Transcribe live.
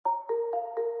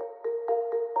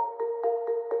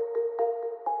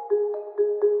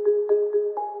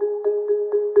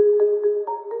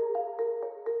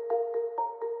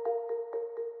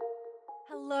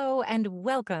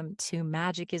Welcome to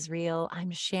Magic is Real.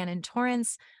 I'm Shannon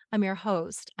Torrance. I'm your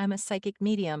host. I'm a psychic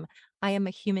medium. I am a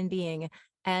human being.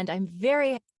 And I'm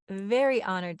very, very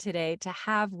honored today to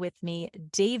have with me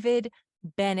David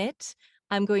Bennett.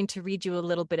 I'm going to read you a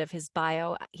little bit of his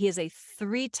bio. He is a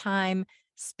three-time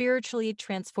spiritually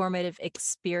transformative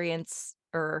experience,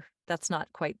 or that's not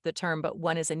quite the term, but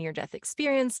one is a near-death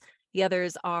experience. The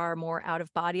others are more out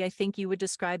of body, I think you would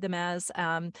describe them as.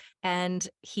 And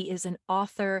he is an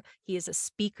author. He is a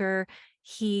speaker.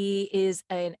 He is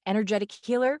an energetic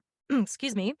healer.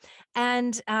 Excuse me.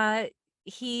 And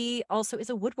he also is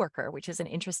a woodworker, which is an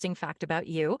interesting fact about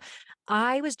you.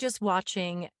 I was just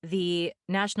watching the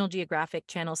National Geographic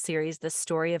Channel series, The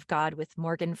Story of God with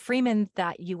Morgan Freeman,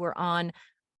 that you were on.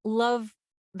 Love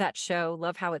that show.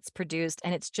 Love how it's produced.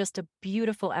 And it's just a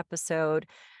beautiful episode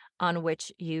on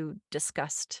which you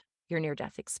discussed your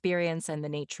near-death experience and the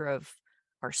nature of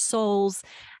our souls.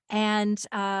 And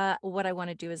what I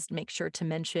want to do is make sure to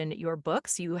mention your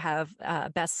books. You have a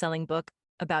best-selling book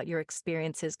about your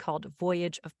experiences called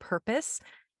Voyage of Purpose.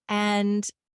 And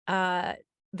and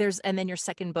then your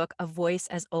second book, A Voice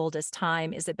as Old as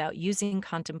Time, is about using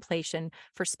contemplation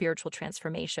for spiritual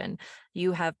transformation.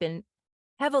 You have been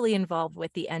heavily involved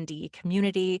with the NDE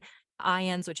community,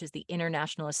 IANS, which is the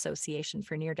International Association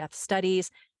for Near-Death Studies.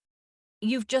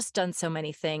 You've just done so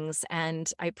many things, and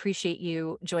I appreciate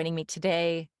you joining me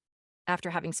today after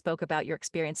having spoke about your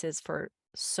experiences for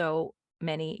so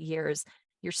many years.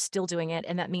 You're still doing it,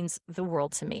 and that means the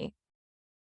world to me.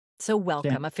 So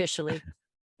welcome officially.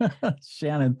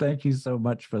 Shannon, thank you so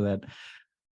much for that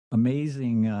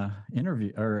amazing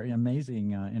interview or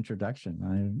amazing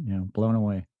introduction. Blown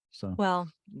away. So well,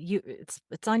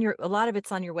 it's on a lot of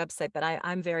it's on your website, but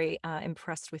I'm very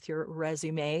impressed with your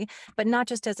resume, but not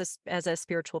just as a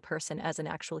spiritual person, as an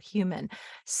actual human.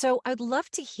 So I'd love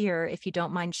to hear, if you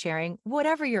don't mind sharing,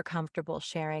 whatever you're comfortable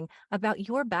sharing about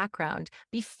your background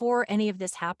before any of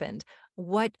this happened.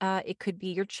 What it could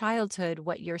be your childhood,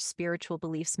 what your spiritual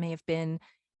beliefs may have been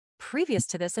previous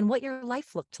to this, and what your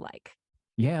life looked like.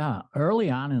 yeah, early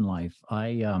on in life,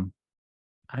 I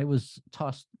was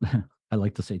tossed. I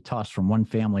like to say tossed from one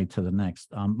family to the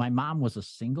next. My mom was a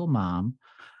single mom.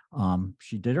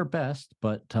 She did her best,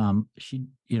 but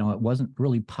it wasn't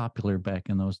really popular back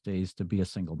in those days to be a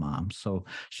single mom. So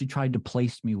she tried to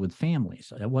place me with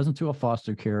families. It wasn't through a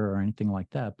foster care or anything like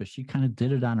that, but she kind of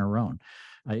did it on her own.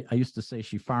 I used to say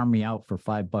she farmed me out for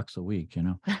 $5 a week,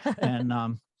 and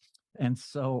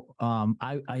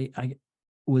I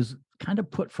was kind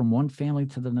of put from one family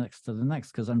to the next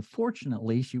because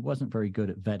unfortunately she wasn't very good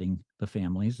at vetting the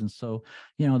families, and so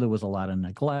there was a lot of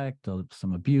neglect,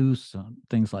 some abuse,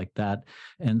 things like that.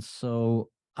 And so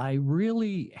I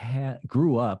really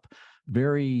grew up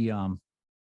very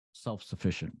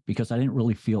self-sufficient because I didn't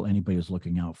really feel anybody was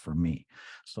looking out for me.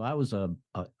 So I was a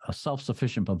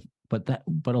self-sufficient,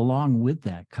 but along with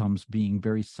that comes being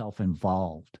very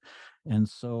self-involved. And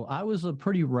so I was a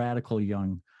pretty radical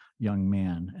young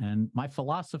man, and my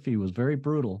philosophy was very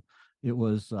brutal. It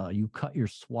was you cut your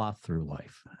swath through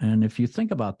life, and if you think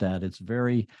about that, it's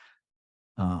very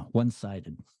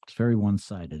one-sided. It's very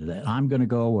one-sided. That I'm going to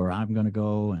go where I'm going to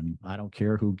go, and I don't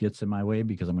care who gets in my way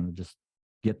because I'm going to just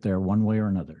get there one way or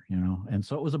another. And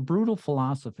so it was a brutal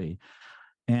philosophy,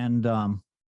 and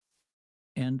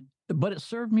but it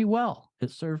served me well.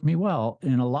 It served me well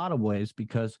in a lot of ways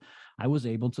because I was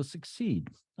able to succeed.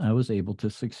 I was able to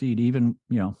succeed even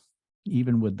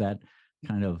with that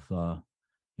kind of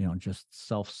just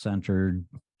self-centered,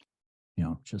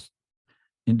 just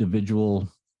individual,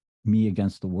 me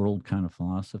against the world kind of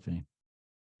philosophy.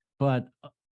 But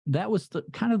that was the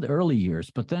kind of the early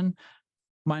years. But then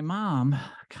my mom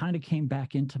kind of came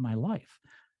back into my life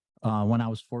when I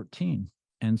was 14.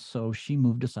 And so she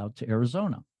moved us out to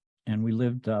Arizona, and we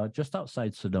lived just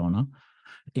outside Sedona.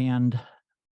 And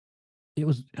it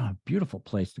was a beautiful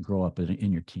place to grow up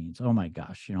in your teens. Oh my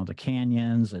gosh, the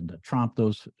canyons and to tromp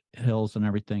those hills and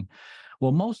everything.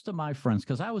 Well, most of my friends,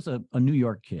 because I was a New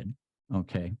York kid,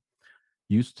 okay,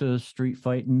 used to street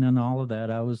fighting and all of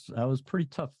that. I was pretty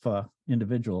tough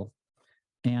individual,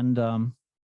 and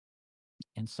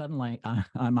suddenly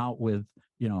I'm out with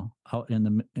out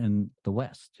in the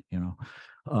West,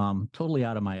 totally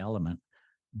out of my element.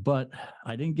 But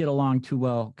I didn't get along too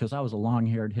well because I was a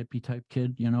long-haired hippie type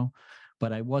kid,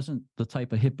 but I wasn't the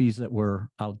type of hippies that were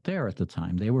out there at the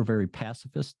time. They were very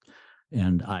pacifist,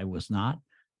 and I was not.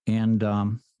 And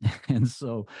and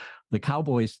so the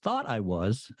cowboys thought I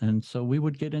was, and so we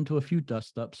would get into a few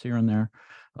dust-ups here and there.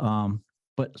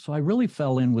 But so I really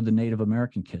fell in with the Native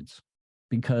American kids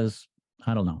because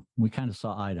I don't know, we kind of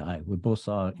saw eye to eye. We both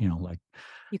saw, like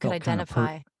You could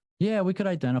identify. Yeah, we could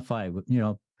identify with,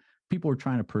 people were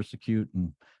trying to persecute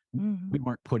and we Mhm.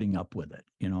 weren't putting up with it,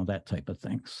 that type of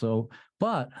thing. So,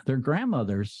 but their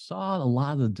grandmothers saw a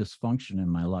lot of the dysfunction in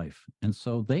my life. And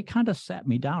so they kind of sat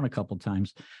me down a couple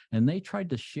times and they tried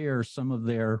to share some of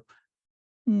their,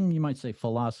 you might say,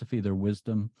 philosophy, their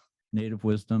wisdom, native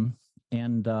wisdom.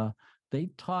 And they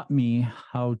taught me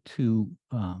how to,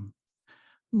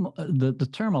 the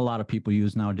term a lot of people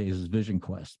use nowadays is vision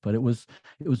quest, but it was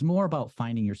more about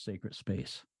finding your sacred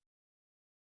space.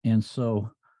 And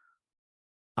so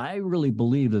I really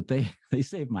believe that they they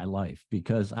saved my life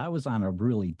because I was on a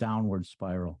really downward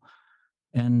spiral,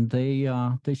 and they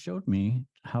showed me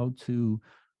how to,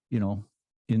 you know,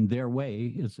 in their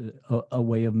way, is a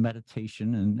way of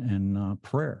meditation and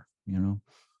prayer,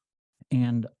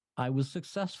 and I was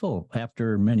successful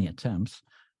after many attempts,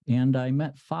 and I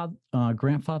met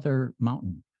grandfather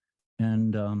Mountain,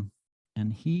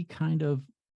 and he kind of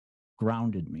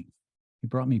grounded me. He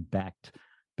brought me back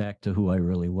to who I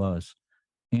really was.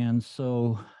 And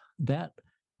so that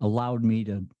allowed me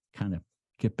to kind of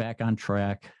get back on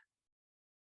track,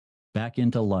 back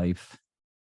into life,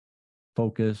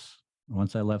 focus.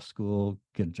 Once I left school,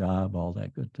 get a job, all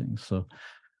that good things.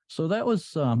 So that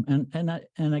was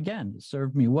and again, it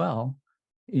served me well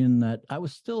in that I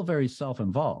was still very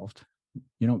self-involved.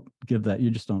 You don't give that,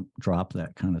 you just don't drop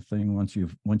that kind of thing once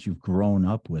you've grown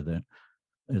up with it.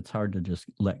 It's hard to just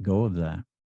let go of that.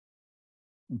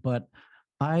 But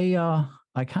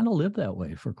I kind of lived that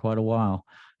way for quite a while,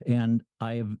 and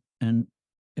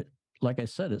it, like I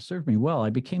said, it served me well. I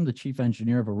became the chief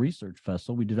engineer of a research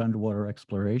vessel. We did underwater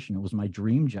exploration. It was my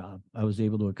dream job. I was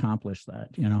able to accomplish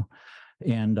that,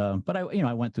 and but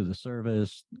I went through the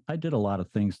service. I did a lot of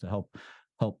things to help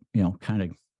kind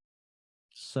of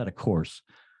set a course,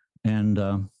 and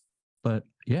but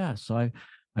yeah, so I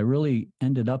really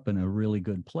ended up in a really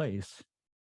good place.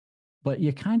 But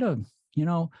you kind of, you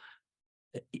know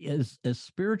as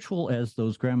spiritual as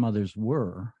those grandmothers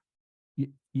were,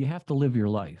 you have to live your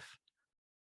life.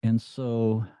 And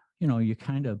so, you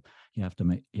have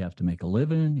to make a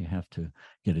living, you have to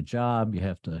get a job, you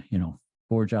have to,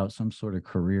 forge out some sort of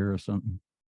career or something.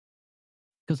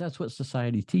 Because that's what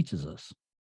society teaches us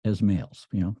as males.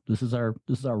 This is our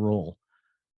role.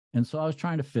 And so I was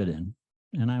trying to fit in,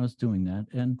 and I was doing that.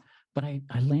 But I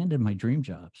landed my dream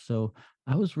job. So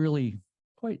I was really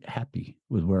quite happy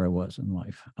with where I was in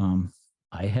life.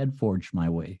 I had forged my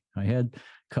way. I had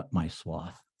cut my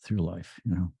swath through life.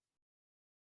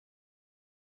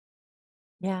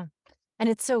 Yeah. And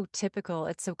it's so typical,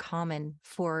 it's so common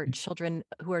for children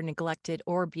who are neglected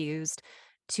or abused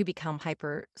to become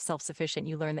hyper self-sufficient.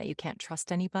 You learn that you can't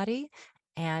trust anybody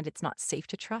and it's not safe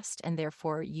to trust, and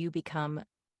therefore you become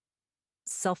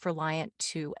self-reliant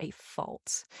to a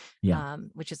fault, Yeah.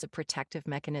 which is a protective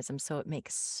mechanism. So it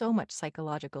makes so much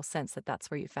psychological sense that that's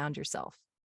where you found yourself.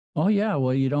 Oh yeah.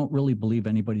 Well, you don't really believe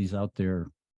anybody's out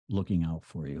there looking out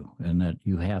for you, and that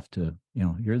you have to,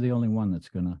 you're the only one that's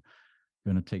gonna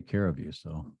take care of you.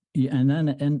 So yeah, and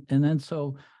then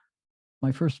so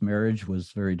my first marriage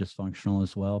was very dysfunctional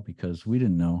as well because we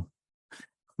didn't know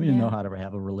Yeah. how to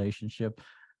have a relationship.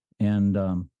 And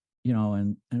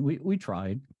and we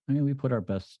tried. I mean, we put our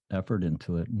best effort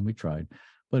into it and we tried,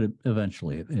 but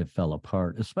eventually it fell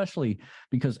apart, especially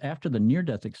because after the near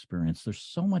death experience there's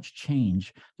so much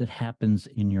change that happens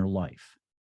in your life,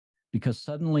 because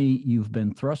suddenly you've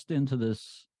been thrust into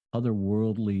this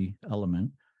otherworldly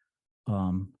element.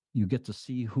 You get to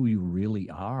see who you really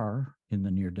are in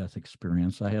the near death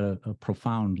experience. I had a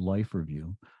profound life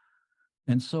review.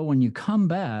 And so when you come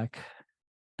back,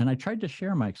 and I tried to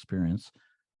share my experience,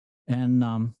 and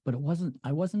but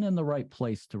I wasn't in the right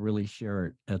place to really share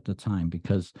it at the time,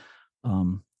 because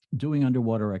um doing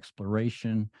underwater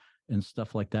exploration and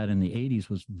stuff like that in the 80s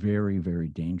was very, very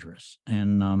dangerous.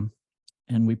 And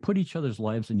we put each other's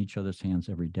lives in each other's hands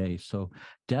every day. So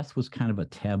death was kind of a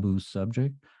taboo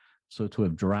subject. So to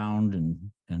have drowned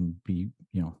and be,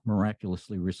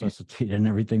 miraculously resuscitated and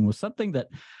everything was something that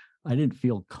I didn't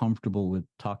feel comfortable with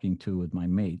talking to with my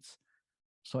mates.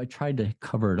 So I tried to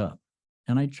cover it up.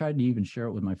 And I tried to even share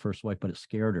it with my first wife, but it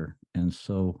scared her. And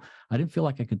so I didn't feel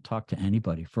like I could talk to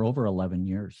anybody for over 11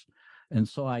 years. And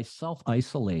so I self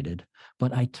isolated,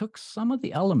 but I took some of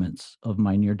the elements of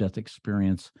my near death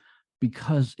experience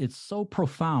because it's so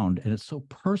profound and it's so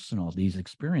personal, these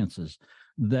experiences,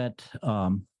 that,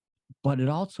 but it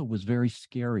also was very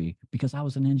scary because I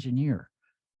was an engineer.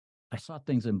 I saw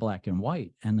things in black and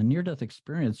white, and the near death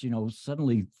experience,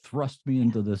 suddenly thrust me Yeah.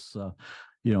 into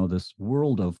this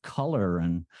world of color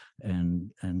and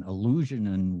illusion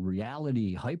and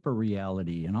reality, hyper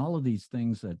reality, and all of these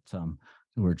things that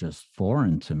were just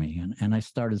foreign to me. And I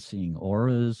started seeing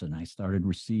auras, and I started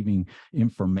receiving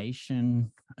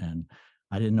information, and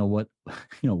I didn't know what,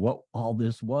 what all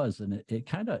this was. And it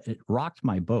kind of, it rocked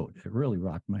my boat. It really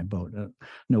rocked my boat.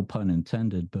 No pun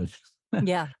intended, but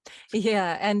Yeah.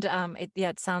 Yeah, and,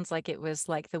 it sounds like it was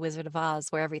like The Wizard of Oz,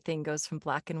 where everything goes from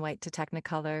black and white to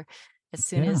Technicolor as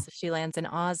soon yeah. as she lands in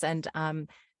Oz, and,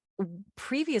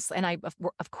 previous and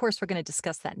of course, we're gonna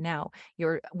discuss that now,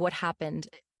 your what happened,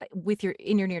 with your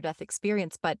in your near-death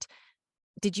experience, but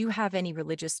did you have any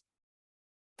religious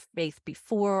faith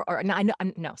before? Or no, I know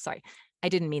no, sorry, I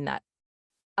didn't mean that.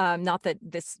 Not that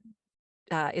this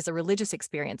is a religious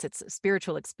experience, it's a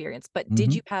spiritual experience. But did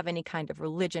hmm you have any kind of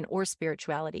religion or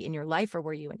spirituality in your life, or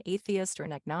were you an atheist or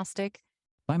an agnostic?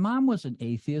 My mom was an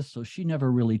atheist, so she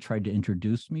never really tried to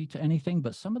introduce me to anything.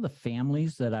 But some of the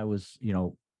families that I was,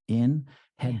 in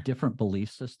Yeah, had different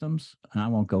belief systems, and I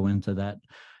won't go into that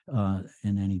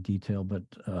in any detail. But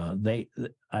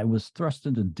I was thrust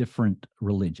into different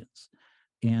religions,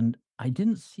 and I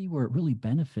didn't see where it really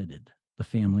benefited the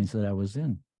families that I was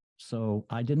in. So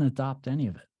I didn't adopt any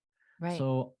of it. right.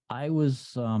 So I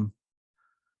was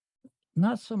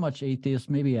not so much atheist,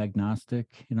 maybe agnostic.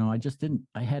 I just didn't,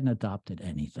 I hadn't adopted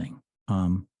anything.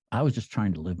 I was just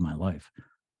trying to live my life.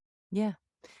 Yeah.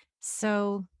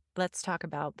 So let's talk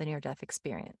about the near-death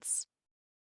experience.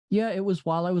 Yeah, it was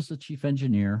while I was the chief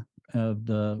engineer of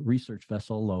the research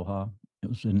vessel Aloha. It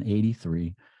was in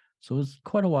 83. So it was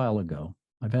quite a while ago.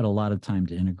 I've had a lot of time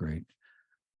to integrate.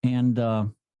 And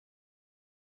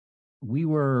we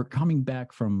were coming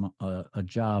back from a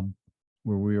job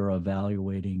where we were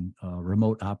evaluating a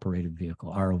remote operated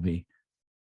vehicle, ROV.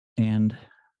 And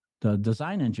the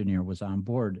design engineer was on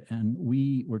board, and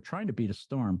we were trying to beat a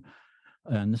storm.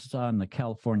 And this is on the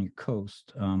California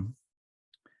coast.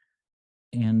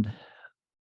 And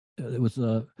it was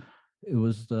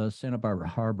the Santa Barbara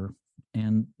Harbor,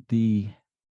 and the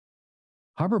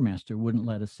harbor master wouldn't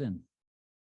let us in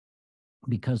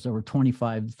because there were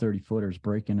 25 to 30 footers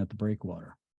breaking at the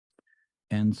breakwater.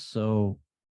 And so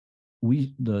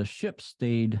the ship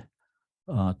stayed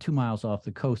 2 miles off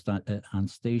the coast on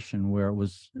station, where it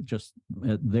was just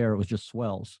there. It was just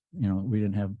swells. We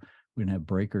didn't have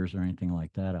breakers or anything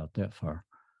like that out that far.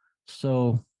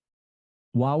 So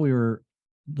while we were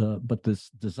but this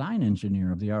design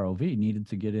engineer of the ROV needed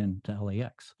to get into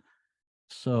LAX.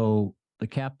 So the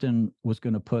captain was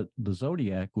going to put the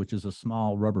Zodiac, which is a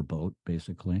small rubber boat,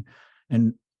 basically,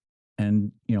 and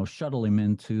shuttle him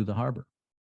into the harbor.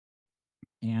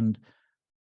 And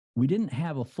we didn't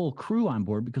have a full crew on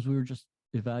board because we were just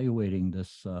evaluating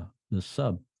this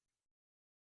sub.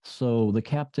 So the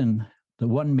captain, the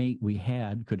one mate we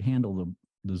had, could handle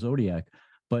the Zodiac,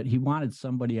 but he wanted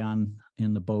somebody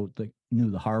in the boat that knew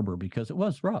the harbor because it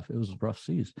was rough. It was rough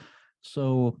seas.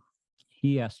 So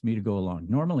he asked me to go along.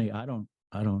 Normally, I don't.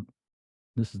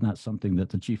 This is not something that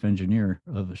the chief engineer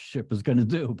of a ship is going to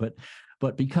do,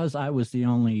 but because I was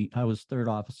third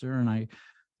officer, and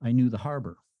I knew the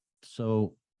harbor,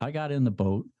 so I got in the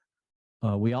boat.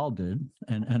 We all did,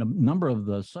 and a number of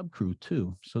the sub crew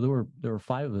too. So there were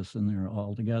five of us in there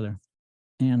all together,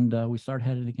 and we started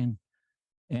headed again.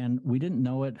 And we didn't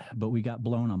know it, but we got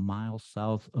blown a mile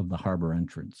south of the harbor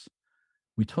entrance.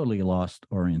 We totally lost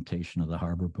orientation of the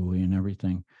harbor buoy and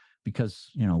everything,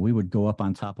 because we would go up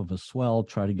on top of a swell,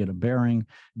 try to get a bearing,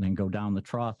 and then go down the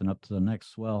trough and up to the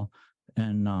next swell.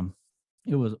 And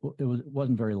it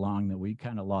wasn't very long that we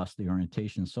kind of lost the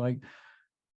orientation. So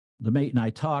the mate and I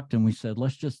talked, and we said,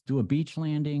 let's just do a beach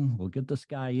landing. We'll get this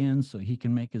guy in so he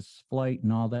can make his flight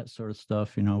and all that sort of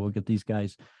stuff. We'll get these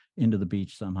guys into the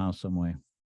beach somehow, some way.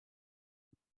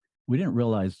 We didn't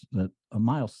realize that a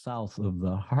mile south of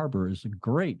the harbor is a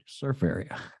great surf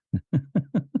area.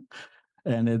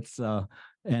 And it's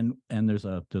and there's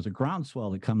a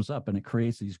groundswell that comes up, and it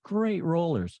creates these great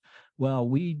rollers. Well,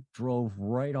 we drove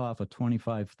right off a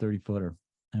 25, 30 footer,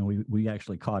 and we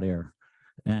actually caught air.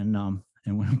 And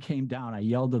when we came down, I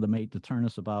yelled to the mate to turn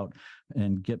us about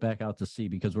and get back out to sea,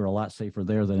 because we're a lot safer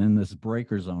there than in this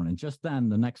breaker zone. And just then,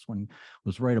 the next one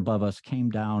was right above us, came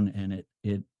down, and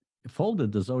it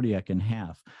folded the Zodiac in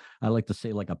half. I like to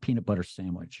say like a peanut butter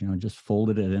sandwich, just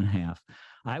folded it in half.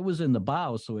 I was in the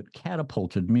bow, so it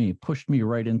catapulted me, pushed me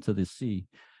right into the sea,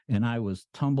 and I was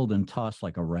tumbled and tossed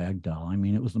like a rag doll. I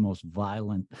mean, it was the most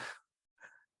violence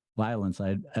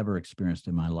I'd ever experienced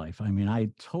in my life. I mean, I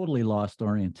totally lost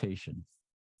orientation.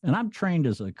 And I'm trained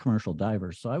as a commercial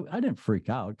diver, so I didn't freak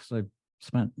out because I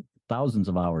spent thousands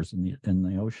of hours in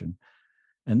the ocean.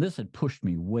 And this had pushed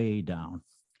me way down.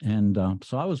 And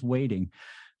so I was waiting.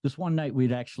 This one night,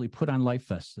 we'd actually put on life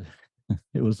vests.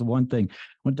 It was the one thing.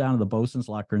 Went down to the bosun's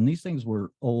locker, and these things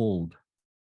were old.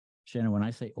 Shannon, when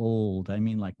I say old, I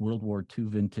mean like World War II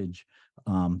vintage,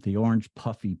 the orange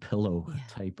puffy pillow Yeah.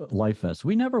 type life vest.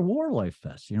 We never wore life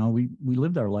vests. You know, we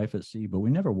lived our life at sea, but we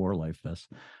never wore life vests.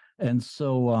 And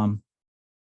so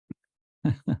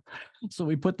so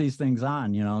we put these things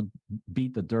on, you know,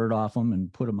 beat the dirt off them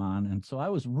and put them on. And so I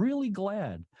was really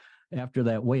glad after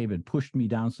that wave had pushed me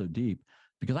down so deep,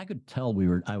 because I could tell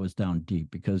I was down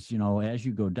deep, because, you know, as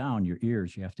you go down your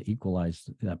ears, you have to equalize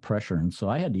that pressure. And so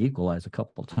I had to equalize a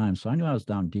couple of times. So I knew I was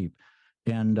down deep.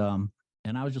 And,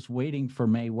 and I was just waiting for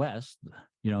Mae West,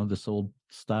 you know, this old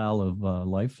style of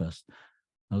life vest.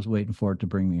 I was waiting for it to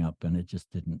bring me up, and it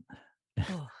just didn't.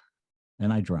 Oh,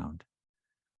 And I drowned.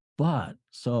 But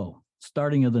so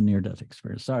starting of the near death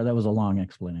experience. Sorry, that was a long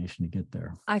explanation to get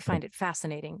there. I find it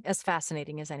fascinating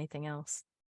as anything else.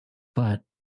 But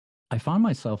I found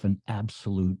myself in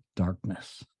absolute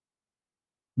darkness.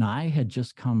 Now, I had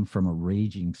just come from a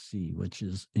raging sea, which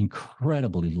is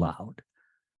incredibly loud.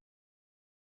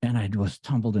 And I was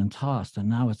tumbled and tossed, and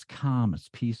now it's calm, it's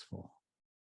peaceful.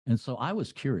 And so I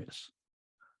was curious.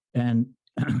 And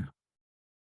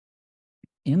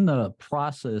in the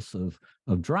process of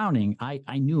drowning,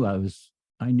 I knew I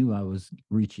was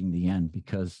reaching the end,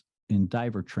 because in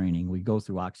diver training we go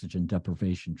through oxygen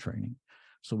deprivation training,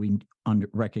 so we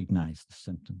recognize the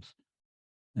symptoms.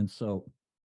 And so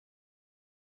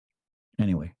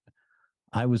anyway,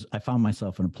 I found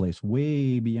myself in a place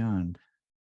way beyond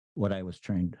what I was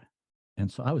trained,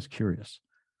 and so I was curious,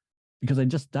 because I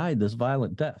just died this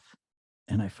violent death,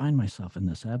 and I find myself in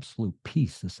this absolute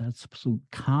peace, this absolute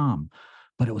calm,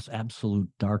 but it was absolute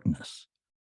darkness.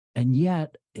 And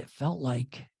yet it felt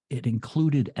like it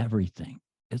included everything.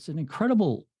 It's an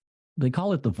incredible, they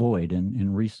call it the void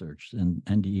in research and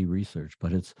NDE research,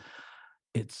 but it's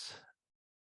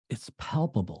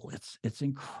palpable. It's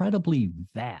incredibly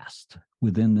vast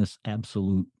within this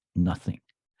absolute nothing.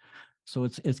 So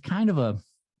it's kind of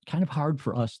hard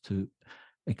for us to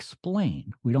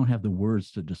explain. We don't have the words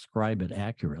to describe it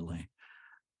accurately,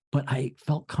 but I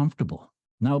felt comfortable.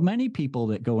 Now, many people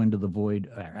that go into the void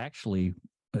are actually,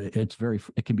 it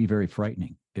can be very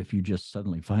frightening if you just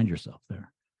suddenly find yourself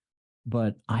there.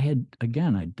 But I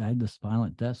died this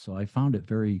violent death, so I found it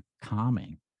very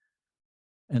calming.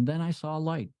 And then I saw a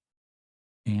light,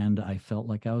 and I felt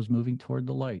like I was moving toward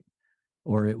the light,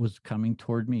 or it was coming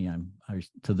toward me.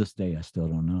 To this day, I still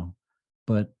don't know,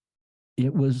 but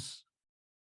it was,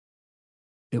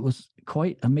 it was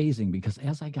quite amazing, because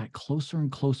as I got closer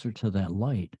and closer to that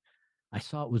light, I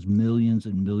saw it was millions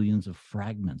and millions of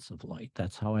fragments of light.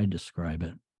 That's how I describe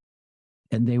it.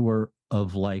 And they were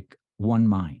of like one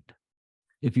mind.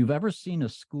 If you've ever seen a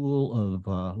school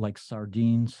of like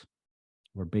sardines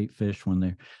or bait fish when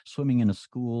they're swimming in a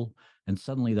school, and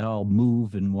suddenly they all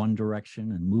move in one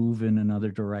direction and move in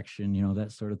another direction, you know,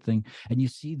 that sort of thing. And you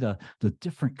see the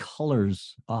different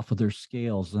colors off of their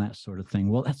scales and that sort of thing.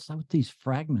 Well, that's what these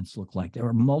fragments look like. They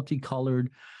were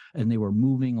multicolored, and they were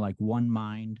moving like one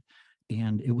mind.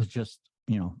 And it was just,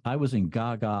 you know, I was in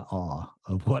gaga awe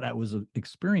of what I was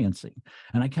experiencing.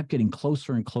 And I kept getting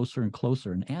closer and closer and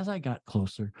closer. And as I got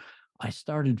closer, I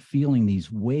started feeling these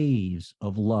waves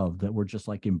of love that were just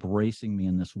like embracing me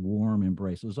in this warm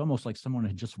embrace. It was almost like someone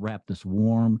had just wrapped this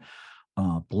warm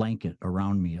blanket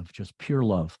around me of just pure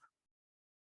love.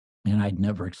 And I'd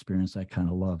never experienced that kind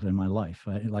of love in my life.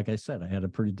 Like I said, I had a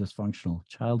pretty dysfunctional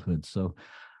childhood. So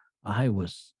I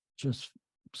was just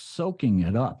soaking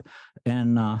it up.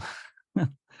 And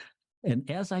and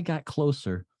as I got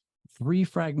closer, three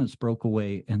fragments broke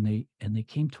away, and they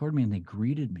came toward me, and they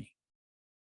greeted me.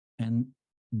 And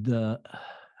the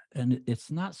and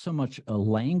it's not so much a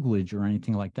language or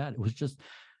anything like that. It was just,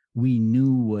 we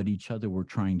knew what each other were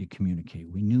trying to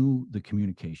communicate. We knew the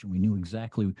communication. We knew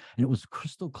exactly, and it was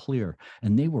crystal clear.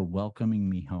 And they were welcoming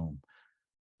me home.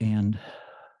 And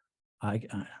I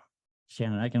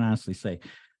Shannon, I can honestly say,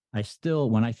 I still,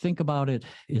 when I think about it,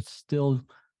 it still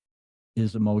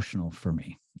is emotional for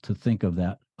me to think of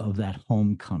that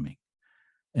homecoming.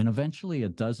 And eventually a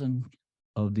dozen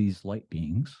of these light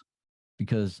beings,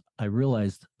 because I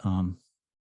realized, you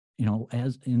know,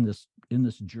 as in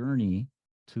this journey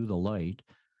to the light,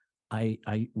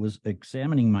 I was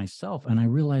examining myself, and I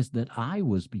realized that I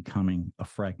was becoming a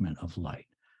fragment of light.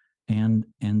 And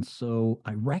so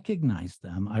I recognized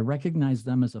them. I recognized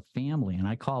them as a family, and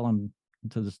I call them,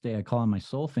 to this day, I call them my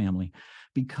soul family,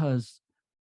 because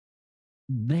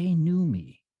they knew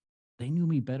me. They knew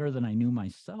me better than I knew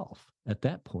myself at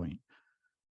that point.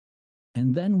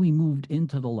 And then we moved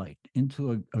into the light,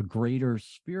 into a greater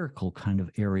spherical kind of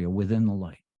area within the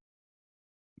light.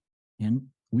 And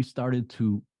we started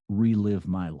to relive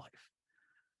my life.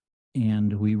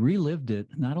 And we relived it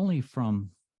not only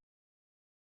from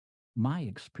my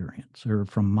experience or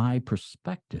from my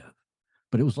perspective.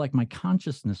 But it was like my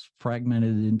consciousness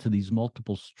fragmented into these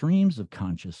multiple streams of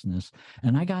consciousness.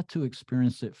 And I got to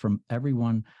experience it from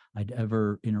everyone I'd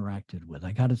ever interacted with.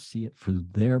 I got to see it through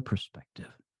their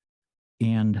perspective.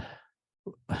 And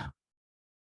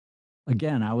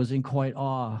again, I was in quite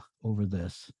awe over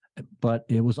this, but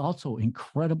it was also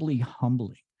incredibly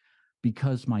humbling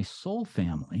because my soul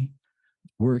family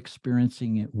were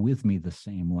experiencing it with me the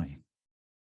same way.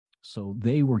 So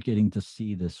they were getting to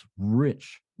see this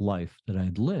rich life that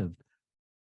I'd lived.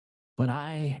 But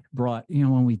I brought,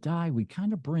 when we die, we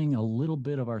kind of bring a little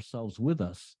bit of ourselves with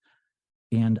us.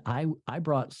 And I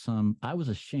brought some, I was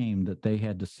ashamed that they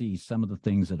had to see some of the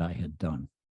things that I had done,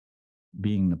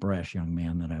 being the brash young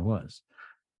man that I was.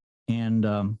 And,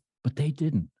 but they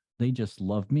didn't. They just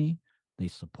loved me. They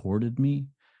supported me.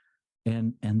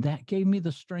 And that gave me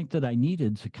the strength that I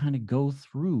needed to kind of go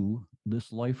through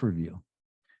this life review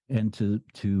and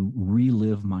to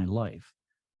relive my life.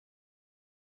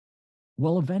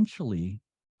 Well, eventually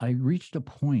I reached a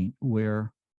point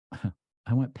where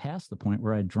I went past the point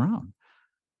where I drowned.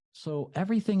 So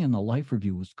everything in the life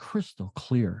review was crystal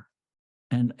clear.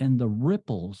 And the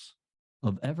ripples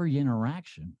of every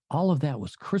interaction, all of that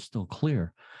was crystal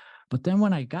clear. But then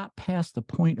when I got past the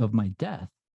point of my death,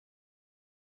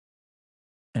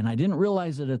 and I didn't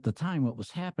realize it at the time what was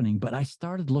happening, but I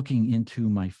started looking into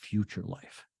my future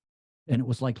life. And it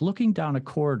was like looking down a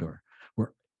corridor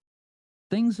where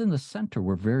things in the center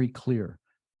were very clear,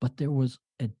 but there was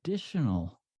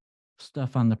additional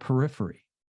stuff on the periphery.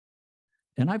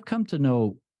 And I've come to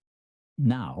know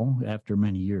now, after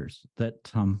many years, that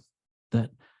the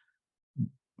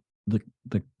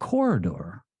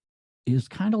corridor is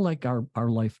kind of like our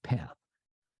life path,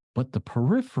 but the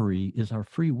periphery is our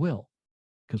free will,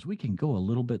 because we can go a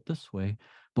little bit this way,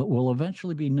 but we'll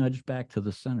eventually be nudged back to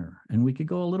the center. And we could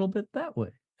go a little bit that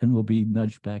way, and we'll be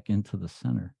nudged back into the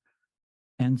center.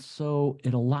 And so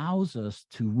it allows us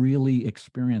to really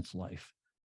experience life.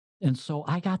 And so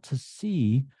I got to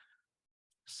see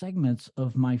segments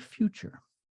of my future.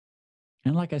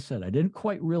 And like I said, I didn't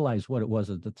quite realize what it was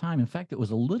at the time. In fact, it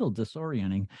was a little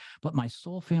disorienting, but my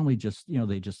soul family just,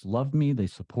 they just loved me. They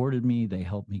supported me. They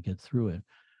helped me get through it.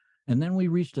 And then we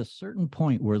reached a certain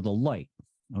point where the light,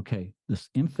 okay, this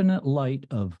infinite light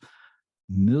of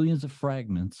millions of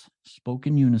fragments spoke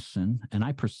in unison, and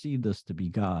I perceived this to be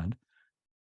God.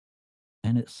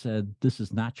 And it said, "This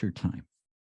is not your time.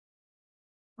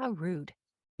 How rude.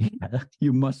 Yeah,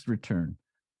 you must return."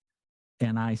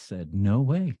 And I said, "No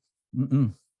way.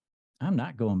 Mm-mm. I'm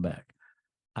not going back.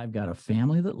 I've got a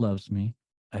family that loves me.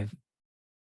 I've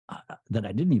that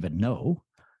I didn't even know.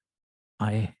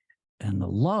 I and the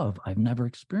love, I've never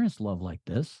experienced love like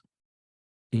this.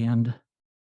 And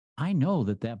I know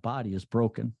that that body is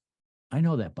broken. I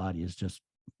know that body is just,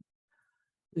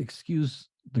 excuse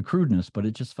the crudeness, but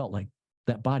it just felt like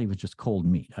that body was just cold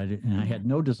meat. I had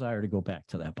no desire to go back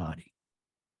to that body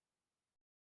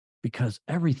because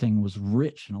everything was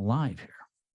rich and alive here.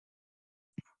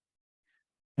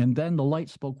 And then the light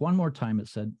spoke one more time. It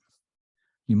said,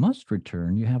 "You must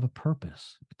return. You have a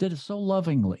purpose." It did it so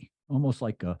lovingly, almost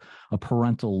like a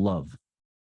parental love.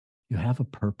 You have a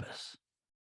purpose.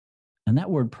 And that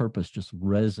word purpose just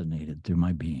resonated through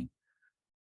my being.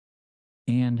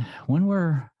 And when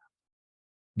we're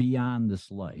beyond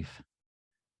this life,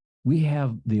 we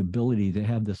have the ability to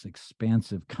have this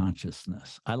expansive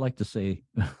consciousness. I like to say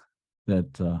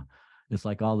that it's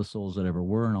like all the souls that ever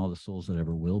were and all the souls that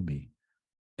ever will be.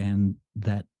 And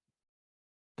that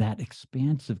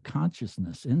expansive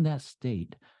consciousness, in that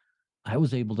state, I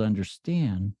was able to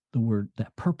understand the word,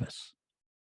 that purpose.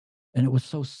 And it was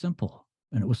so simple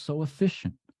and it was so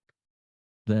efficient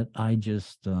that I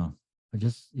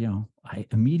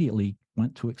immediately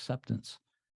went to acceptance.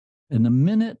 And the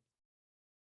minute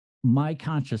my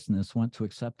consciousness went to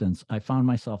acceptance, I found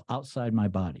myself outside my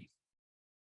body.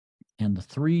 And the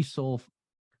three soul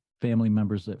family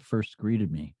members that first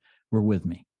greeted me were with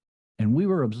me. And we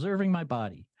were observing my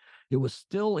body. It was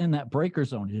still in that breaker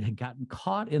zone. It had gotten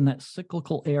caught in that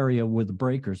cyclical area where the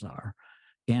breakers are.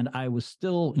 And I was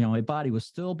still, my body was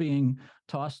still being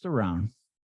tossed around.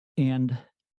 And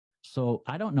so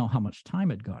I don't know how much time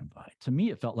had gone by. To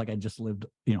me, it felt like I just lived,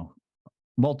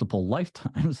 multiple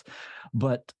lifetimes.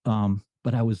 But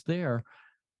I was there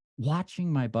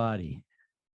watching my body.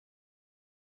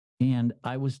 And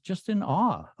I was just in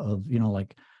awe of,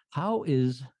 like, how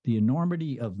is the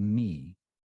enormity of me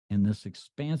in this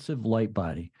expansive light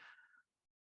body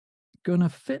going to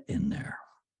fit in there?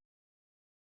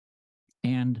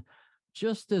 And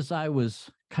just as I was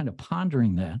kind of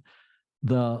pondering that,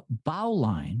 the bow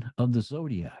line of the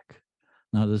zodiac,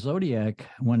 Now the Zodiac,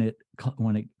 when it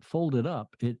folded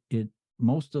up, it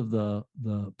most of the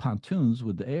pontoons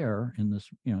with the air in this,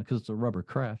 because it's a rubber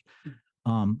craft,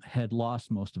 had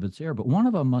lost most of its air, but one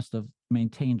of them must have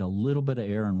maintained a little bit of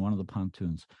air in one of the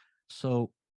pontoons.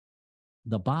 So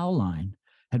the bow line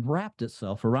had wrapped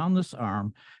itself around this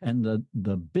arm, and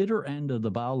the bitter end of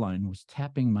the bow line was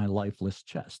tapping my lifeless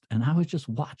chest. And I was just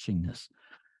watching this.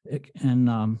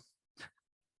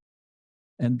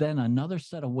 And then another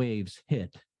set of waves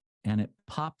hit, and it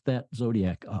popped that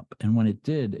Zodiac up. And when it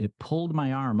did, it pulled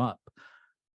my arm up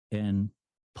and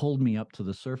pulled me up to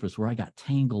the surface, where I got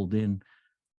tangled in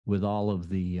with all of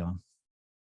the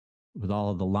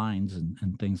lines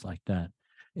and things like that,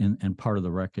 and part of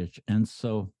the wreckage. And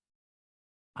so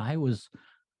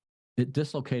it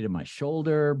dislocated my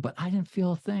shoulder, but I didn't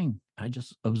feel a thing. I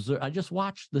just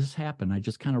watched this happen. I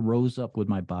just kind of rose up with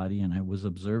my body, and I was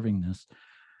observing this.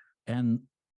 And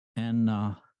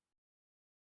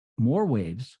more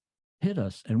waves hit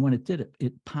us. And when it did,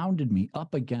 it pounded me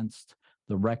up against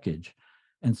the wreckage,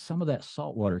 and some of that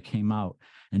salt water came out.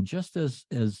 And just as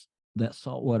that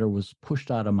salt water was pushed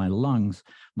out of my lungs,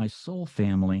 my soul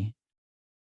family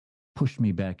pushed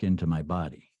me back into my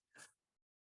body.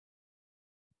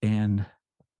 And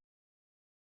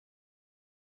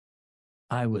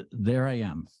there I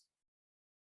am,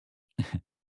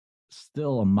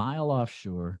 still a mile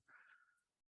offshore.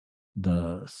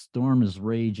 The storm is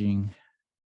raging.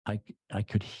 I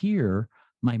could hear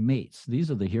my mates. These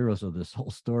are the heroes of this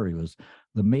whole story, was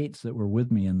the mates that were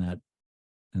with me in that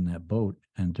boat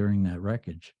and during that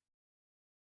wreckage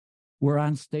were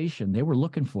on station. They were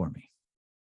looking for me.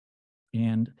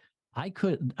 And I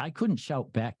couldn't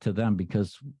shout back to them,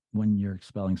 because when you're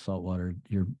expelling salt water,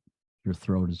 your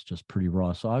throat is just pretty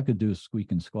raw. So all I could do is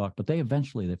squeak and squawk. But they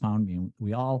found me, and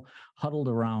we all huddled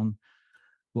around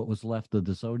what was left of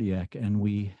the Zodiac, and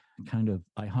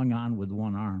I hung on with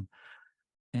one arm,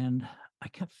 and I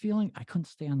kept feeling I couldn't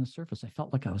stay on the surface. I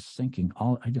felt like I was sinking.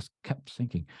 I just kept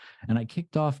sinking. And I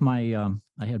kicked off I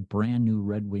had brand new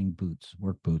Red Wing boots,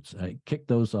 work boots. I kicked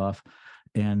those off,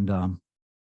 and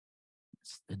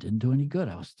it didn't do any good.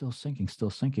 I was still sinking.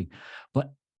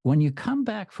 But when you come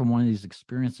back from one of these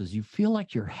experiences, you feel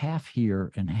like you're half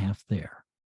here and half there.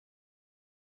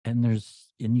 And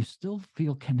you still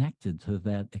feel connected to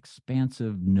that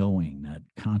expansive knowing, that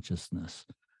consciousness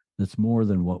that's more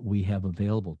than what we have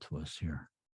available to us here.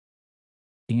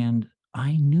 And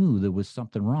I knew there was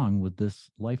something wrong with this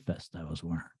life vest I was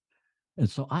wearing. And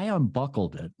so I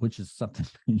unbuckled it, which is something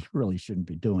you really shouldn't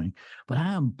be doing. But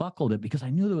I unbuckled it because I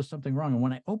knew there was something wrong. And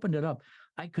when I opened it up,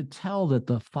 I could tell that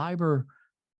the fiber,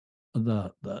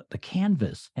 the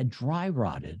canvas had dry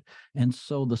rotted. And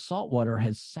so the salt water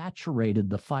had saturated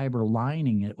the fiber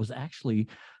lining. It was actually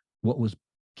what was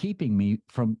keeping me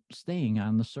from staying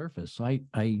on the surface. So I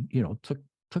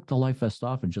took the life vest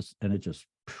off, and it just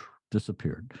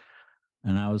disappeared.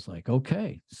 And I was like,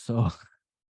 okay. So,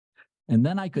 and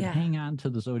then I could Yeah. hang on to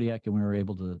the Zodiac, and we were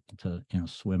able to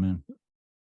swim in.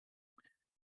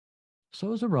 So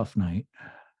it was a rough night.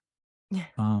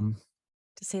 To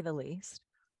say the least.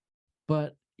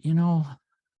 But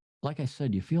like I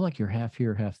said, you feel like you're half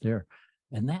here, half there.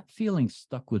 And that feeling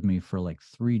stuck with me for like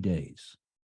 3 days.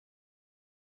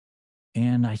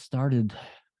 And it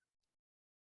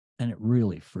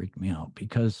really freaked me out,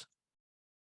 because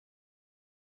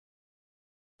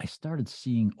I started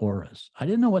seeing auras. I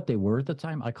didn't know what they were at the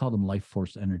time. I called them life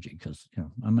force energy, because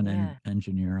I'm an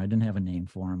engineer. I didn't have a name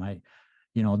for them.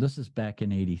 This is back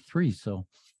in '83. So,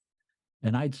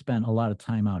 and I'd spent a lot of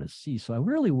time out at sea. So I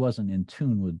really wasn't in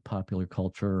tune with popular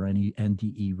culture or any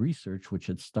NDE research, which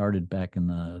had started back in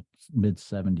the mid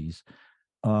 '70s.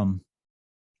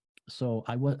 So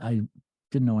I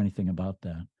didn't know anything about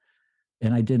that.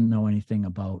 And I didn't know anything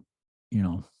about,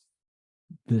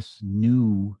 this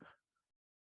new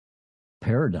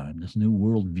paradigm, this new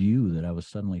worldview that I was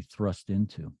suddenly thrust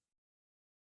into.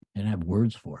 I didn't have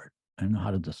words for it. I didn't know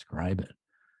how to describe it.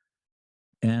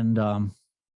 And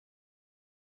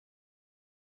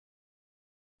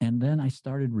then I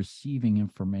started receiving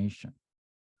information.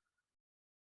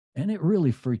 And it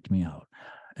really freaked me out.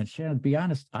 And Shannon, to be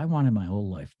honest, I wanted my whole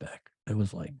life back. It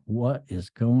was like, what is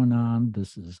going on?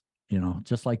 This is,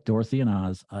 just like Dorothy and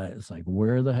Oz. It's like,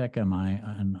 where the heck am I?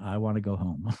 And I want to go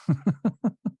home.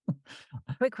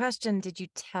 Quick question. Did you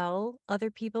tell other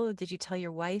people? Did you tell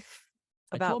your wife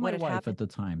I about told what my had wife happened? at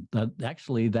the time that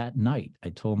actually that night I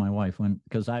told my wife,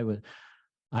 because I was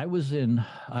in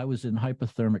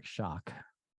hypothermic shock.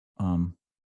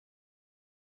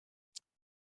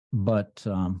 But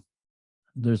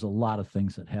there's a lot of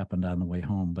things that happened on the way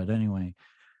home. But anyway,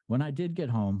 when I did get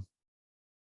home,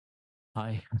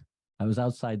 I I was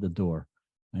outside the door.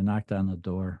 I knocked on the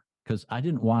door because I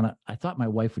didn't want to. I thought my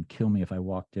wife would kill me if I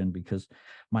walked in because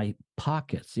my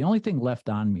pockets, the only thing left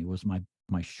on me was my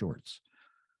shorts.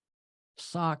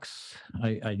 Socks,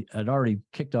 I'd already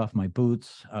kicked off my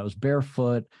boots. I was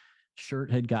barefoot.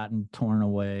 Shirt had gotten torn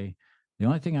away. The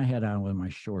only thing I had on were my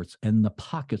shorts, and the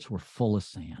pockets were full of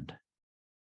sand.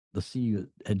 The sea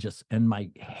had just, and my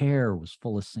hair was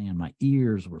full of sand. My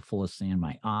ears were full of sand.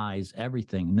 My eyes,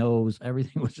 everything, nose,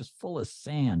 everything was just full of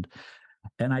sand.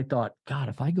 And I thought, God,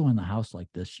 if I go in the house like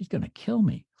this, she's going to kill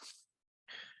me.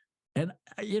 And,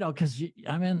 because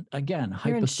I'm in, again,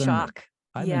 You're in hypothermic. shock.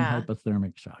 I'm in Yeah.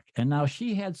 hypothermic shock. And now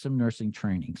she had some nursing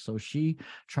training. So she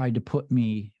tried to put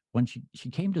me, when she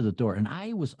came to the door, and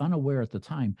I was unaware at the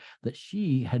time that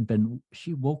she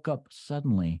woke up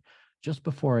suddenly just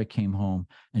before I came home,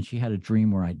 and she had a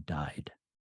dream where I died.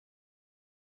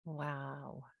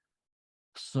 Wow.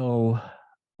 So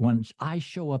when I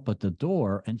show up at the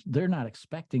door and they're not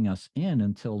expecting us in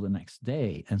until the next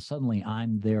day, and suddenly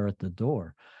I'm there at the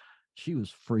door, she was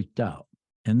freaked out.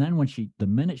 And then the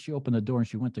minute she opened the door and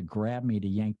she went to grab me to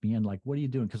yank me in, like, what are you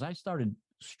doing? Because I started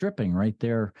stripping right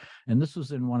there. And this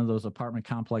was in one of those apartment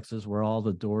complexes where all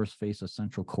the doors face a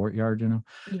central courtyard,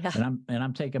 Yeah. And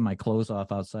I'm taking my clothes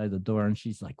off outside the door, and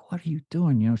she's like, what are you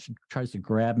doing? She tries to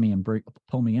grab me and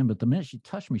pull me in. But the minute she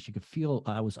touched me, she could feel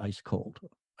I was ice cold.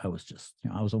 I was just,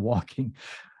 I was the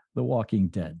walking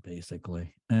dead,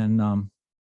 basically.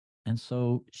 And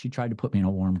so she tried to put me in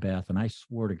a warm bath, and I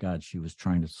swore to God she was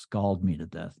trying to scald me to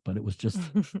death, but it was just,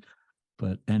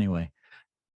 but anyway.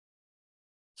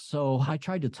 So I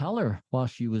tried to tell her while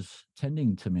she was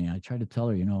tending to me, I tried to tell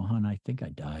her, hon, I think I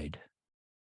died.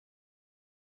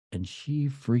 And she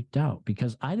freaked out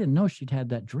because I didn't know she'd had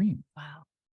that dream. Wow.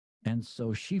 And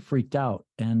so she freaked out,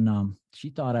 and she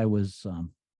thought I was,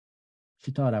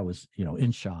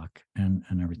 in shock and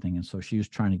everything. And so she was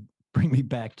trying to bring me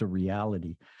back to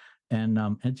reality. And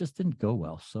it just didn't go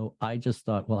well. So I just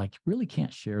thought, well, I really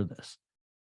can't share this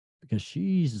because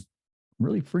she's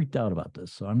really freaked out about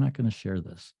this. So I'm not going to share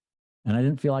this. And I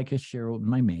didn't feel like I could share it with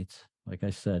my mates. Like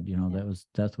I said, Yeah.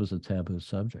 death was a taboo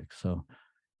subject. So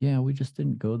yeah, we just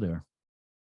didn't go there.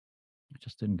 We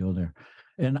just didn't go there.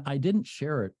 And I didn't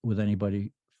share it with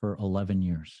anybody for 11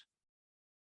 years.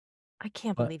 I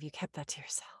can't But believe you kept that to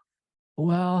yourself.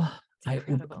 well, It's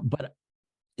incredible. but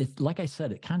it's like I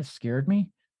said, it kind of scared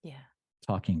me Yeah.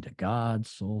 talking to God,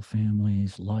 soul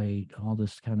families, light, all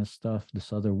this kind of stuff, this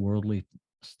otherworldly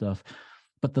stuff.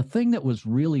 But the thing that was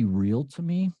really real to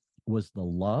me was the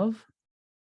love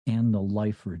and the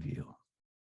life review.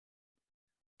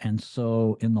 And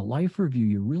so in the life review,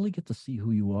 you really get to see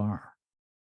who you are.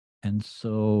 And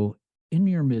so in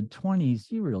your mid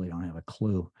 20s, you really don't have a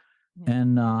clue. Yeah.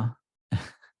 And, or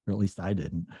at least I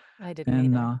didn't. I didn't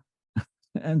And, either.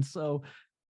 and so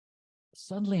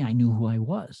suddenly I knew who I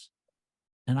was.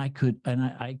 And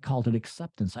I called it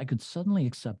acceptance. I could suddenly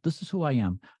accept this is who I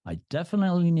am. I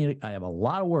definitely I have a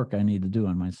lot of work I need to do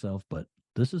on myself, but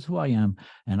this is who I am,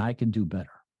 and I can do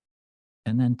better.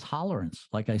 And then tolerance.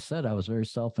 Like I said, I was very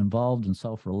self-involved and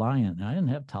self-reliant, and I didn't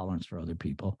have tolerance for other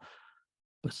people.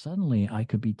 But suddenly I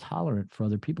could be tolerant for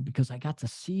other people because I got to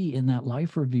see in that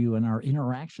life review and our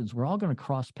interactions, we're all going to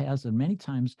cross paths. And many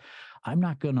times I'm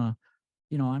not going to,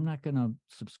 I'm not going to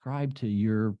subscribe to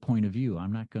your point of view.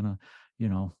 I'm not going to,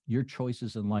 your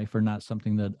choices in life are not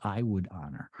something that I would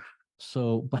honor.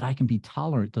 So, but I can be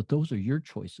tolerant that those are your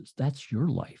choices. That's your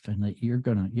life. And that you're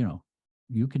going to,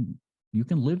 you can, you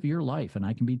can live your life, and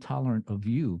I can be tolerant of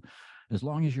you as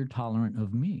long as you're tolerant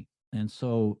of me. And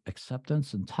so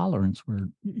acceptance and tolerance were,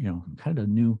 kind of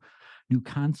new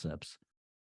concepts.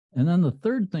 And then the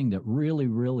third thing that really,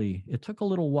 really, it took a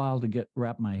little while to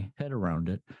wrap my head around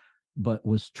it, but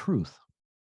was truth.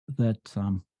 That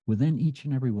within each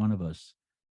and every one of us,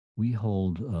 we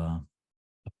hold a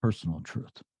personal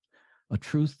truth, a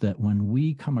truth that when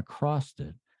we come across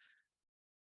it,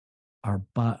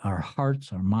 our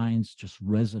hearts, our minds just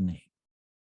resonate,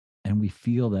 and we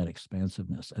feel that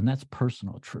expansiveness, and that's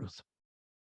personal truth.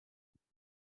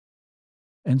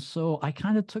 And so I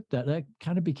kind of took that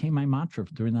kind of became my mantra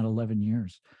during that 11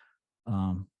 years,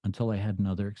 until I had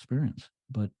another experience.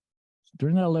 But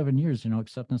during that 11 years,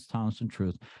 acceptance, tolerance, and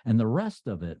truth, and the rest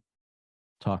of it,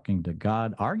 talking to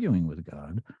God, arguing with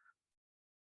God,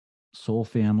 soul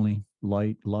family,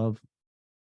 light, love.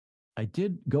 I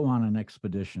did go on an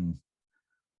expedition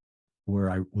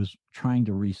where I was trying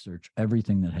to research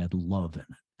everything that had love in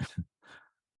it.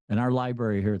 And our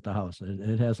library here at the house,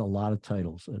 it has a lot of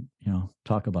titles that,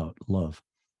 talk about love,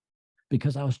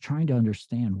 because I was trying to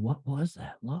understand what was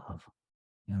that love,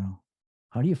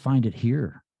 how do you find it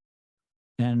here?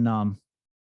 And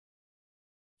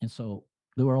And so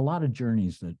there were a lot of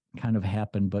journeys that kind of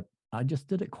happened, but I just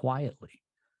did it quietly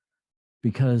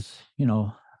because,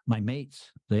 my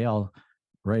mates, they all,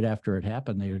 right after it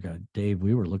happened, they go, Dave,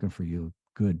 we were looking for you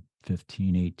good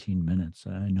 15, 18 minutes.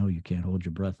 I know you can't hold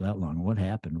your breath that long. What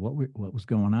happened? What was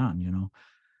going on?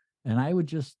 And I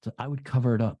would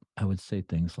cover it up. I would say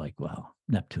things like, well,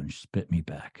 Neptune spit me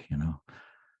back,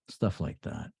 stuff like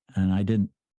that. And I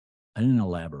didn't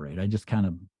elaborate.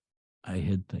 I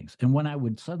hid things. And when I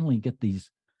would suddenly get these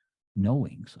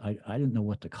knowings, I didn't know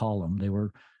what to call them. They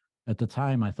were, at the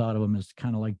time, I thought of them as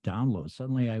kind of like downloads.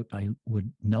 Suddenly I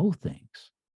would know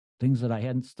things that I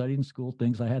hadn't studied in school,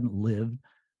 things I hadn't lived.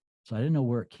 So I didn't know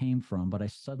where it came from, but I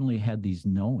suddenly had these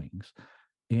knowings.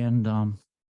 And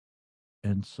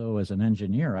so as an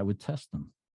engineer, I would test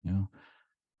them,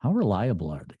 how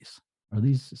reliable are these? Are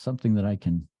these something that I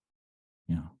can,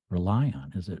 rely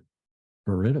on? Is it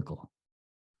veridical?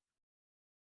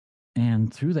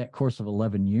 And through that course of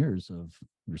 11 years of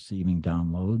receiving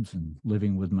downloads and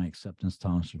living with my acceptance,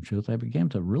 tolerance, and truth, I began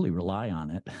to really rely on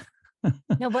it.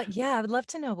 No, but yeah, I would love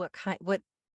to know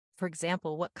for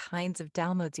example, what kinds of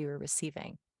downloads you were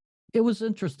receiving. It was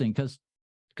interesting because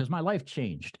my life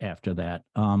changed after that.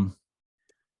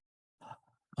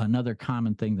 Another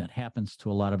common thing that happens to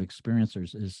a lot of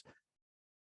experiencers is,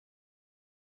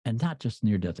 and not just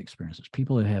near-death experiences,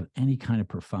 people that have any kind of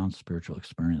profound spiritual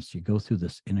experience, you go through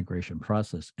this integration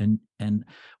process. And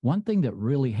one thing that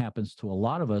really happens to a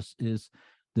lot of us is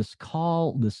this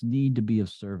need to be of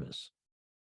service.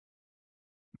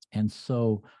 And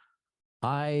so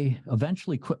I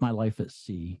eventually quit my life at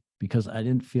sea because I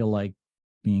didn't feel like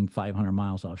being 500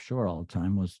 miles offshore all the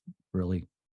time was really,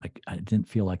 I didn't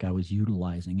feel like I was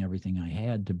utilizing everything I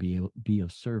had to be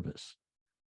of service.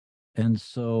 And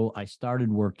so I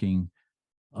started working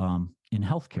in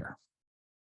healthcare.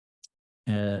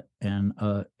 And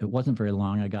it wasn't very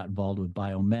long. I got involved with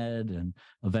biomed and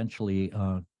eventually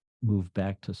moved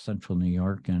back to central New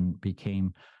York and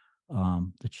became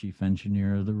the chief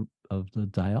engineer of the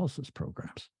dialysis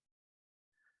programs.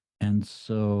 And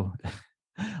so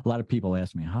a lot of people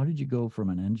ask me, how did you go from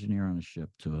an engineer on a ship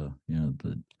to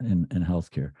in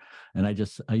healthcare? And I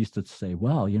used to say,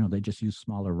 well, they just use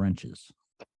smaller wrenches.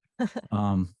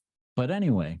 But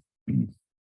anyway,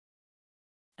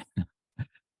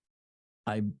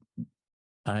 I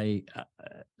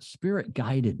spirit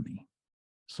guided me.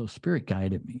 So spirit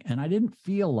guided me, and I didn't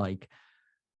really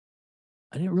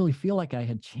feel like I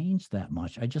had changed that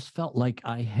much. I just felt like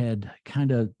I had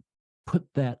kind of put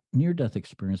that near-death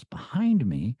experience behind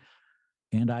me,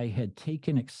 and I had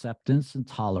taken acceptance and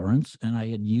tolerance, and I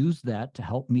had used that to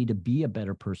help me to be a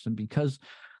better person, because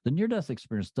the near-death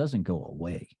experience doesn't go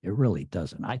away. It really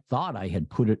doesn't. I thought I had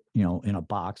put it, in a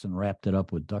box and wrapped it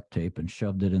up with duct tape and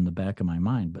shoved it in the back of my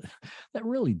mind, but that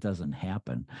really doesn't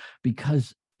happen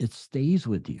because it stays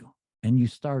with you and you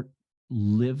start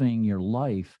living your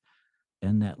life.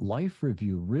 And that life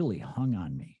review really hung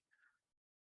on me.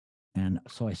 And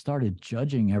so I started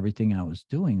judging everything I was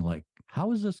doing, like,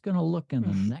 how is this going to look in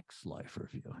the next life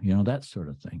review? That sort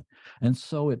of thing. And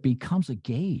so it becomes a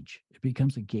gauge. It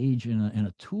becomes a gauge and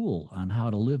a tool on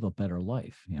how to live a better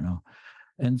life,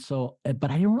 And so, but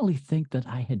I didn't really think that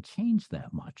I had changed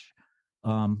that much.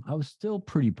 I was still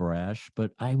pretty brash,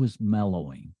 but I was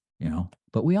mellowing,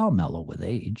 but we all mellow with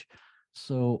age.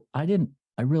 So I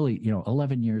really,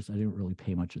 11 years, I didn't really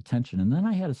pay much attention. And then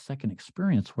I had a second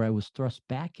experience where I was thrust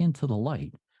back into the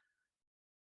light.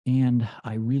 And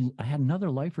I had another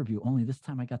life review, only this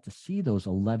time I got to see those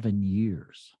 11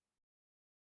 years.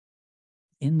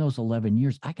 In those 11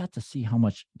 years, I got to see how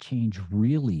much change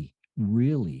really,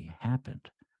 really happened.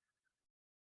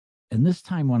 And this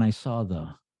time when I saw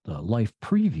the life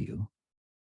preview,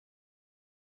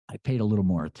 I paid a little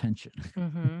more attention.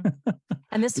 Mm-hmm.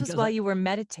 And this was while you were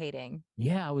meditating.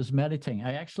 Yeah, I was meditating.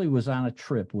 I actually was on a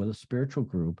trip with a spiritual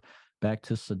group back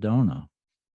to Sedona,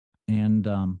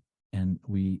 and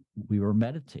we were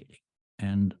meditating,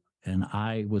 and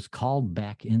I was called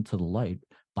back into the light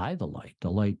by the light.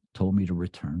 The light told me to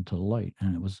return to the light,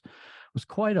 and it was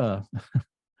quite a.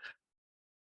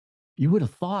 You would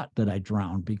have thought that I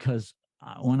drowned because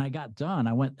when I got done,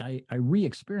 I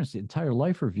re-experienced the entire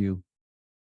life review.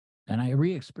 And I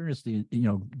re-experienced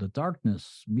the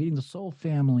darkness, meeting the soul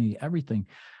family, everything.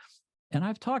 And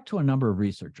I've talked to a number of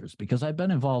researchers because I've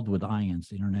been involved with IANS,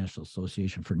 the International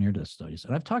Association for Near-Death Studies.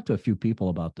 And I've talked to a few people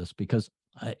about this because,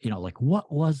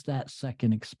 what was that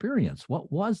second experience?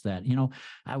 What was that?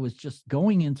 I was just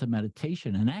going into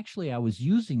meditation, and actually I was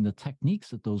using the techniques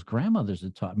that those grandmothers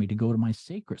had taught me to go to my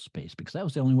sacred space, because that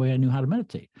was the only way I knew how to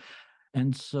meditate.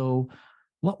 And so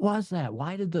what was that?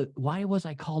 Why was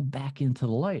I called back into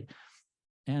the light?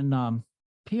 And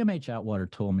PMH Atwater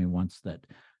told me once that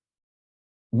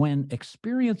when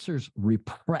experiencers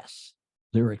repress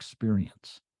their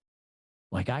experience,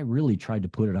 like I really tried to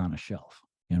put it on a shelf,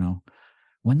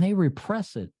 when they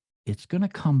repress it, it's going to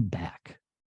come back.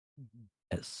 Mhm.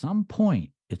 At some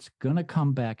point, it's going to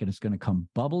come back and it's going to come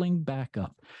bubbling back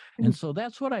up. And Mhm. so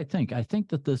that's what I think. I think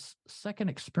that this second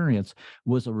experience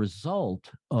was a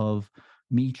result of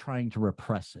me trying to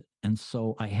repress it. And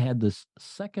so I had this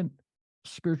second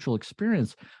spiritual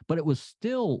experience, but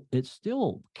it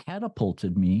still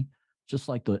catapulted me, just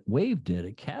like the wave did.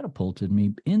 It catapulted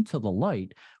me into the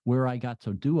light where I got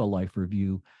to do a life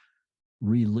review,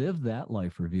 relive that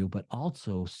life review, but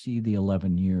also see the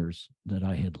 11 years that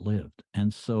I had lived.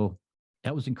 And so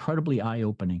that was incredibly eye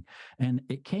opening. And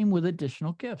it came with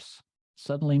additional gifts.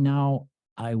 Suddenly now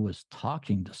I was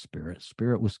talking to spirit.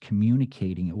 Spirit was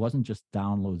communicating. It wasn't just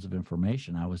downloads of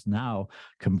information. I was now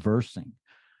conversing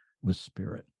with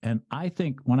spirit. And I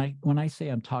think when I say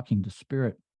I'm talking to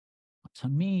spirit, to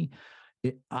me,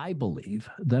 I believe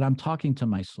that I'm talking to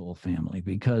my soul family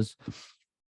because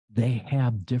they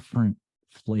have different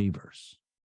flavors.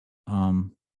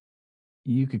 Um,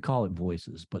 you could call it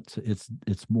voices, but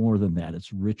it's more than that.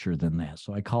 It's richer than that.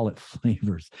 So I call it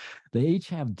flavors. They each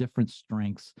have different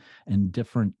strengths and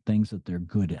different things that they're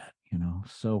good at.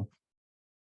 So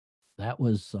that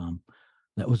was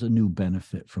that was a new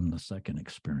benefit from the second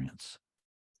experience.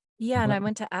 Yeah, and I But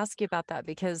meant to ask you about that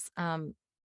because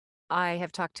I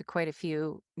have talked to quite a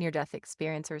few near-death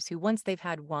experiencers who once they've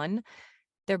had one,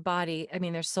 their body, I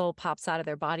mean, their soul pops out of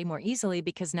their body more easily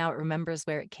because now it remembers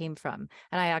where it came from.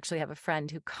 And I actually have a friend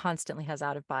who constantly has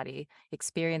out-of-body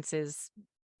experiences.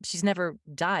 She's never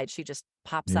died. She just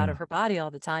pops out yeah, of her body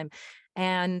all the time.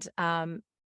 And and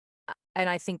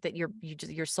I think that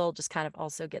your soul just kind of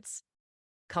also gets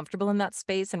comfortable in that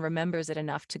space and remembers it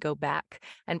enough to go back.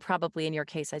 And probably in your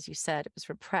case, as you said, it was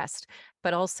repressed.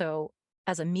 But also,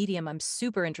 as a medium, I'm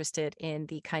super interested in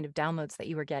the kind of downloads that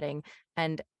you were getting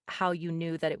and how you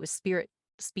knew that it was spirit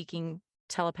speaking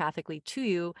telepathically to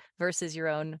you versus your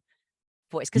own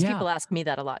voice. Because yeah. people ask me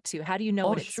that a lot too. How do you know Oh,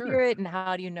 when it's sure. spirit and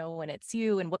how do you know when it's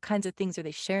you and what kinds of things are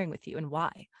they sharing with you and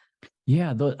why?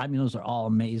 Yeah, I mean, those are all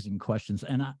amazing questions.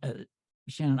 And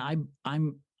Shannon,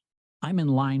 I'm in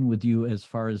line with you as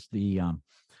far as the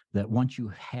that once you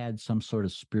had some sort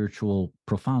of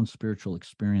profound spiritual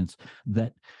experience,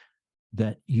 that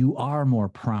you are more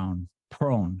prone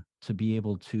to be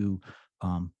able to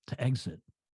exit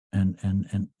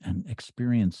and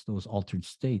experience those altered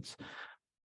states.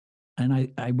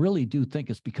 And I really do think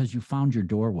it's because you found your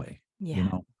doorway. You Yeah.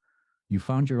 know, you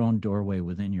found your own doorway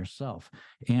within yourself,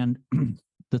 and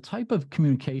the type of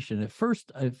communication. At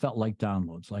first, it felt like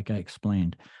downloads, like I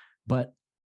explained, but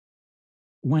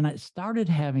when I started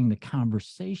having the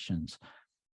conversations,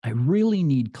 I really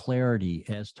need clarity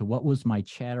as to what was my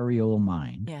chattery old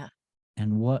mind Yeah.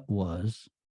 and what was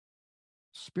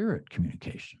spirit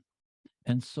communication.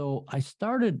 And so I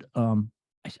started,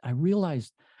 I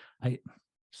realized I,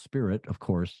 spirit, of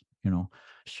course,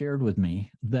 shared with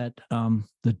me that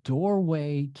the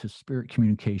doorway to spirit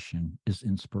communication is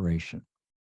inspiration.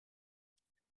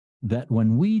 That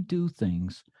when we do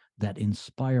things that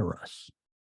inspire us,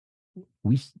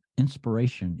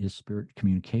 inspiration is spirit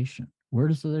communication. Where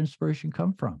does the inspiration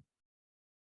come from?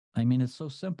 I mean, it's so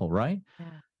simple, right? Yeah.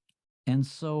 And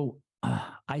so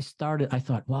I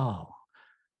thought, wow.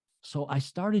 So I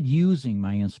started using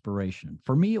my inspiration.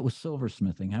 For me, it was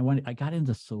silversmithing. I got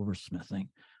into silversmithing.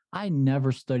 I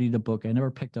never studied a book. I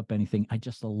never picked up anything. I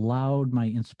just allowed my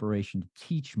inspiration to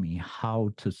teach me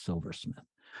how to silversmith.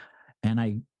 And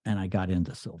I got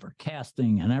into silver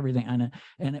casting and everything.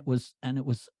 And it was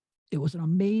an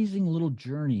amazing little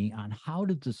journey on how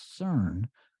to discern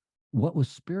what was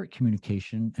spirit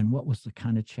communication and what was the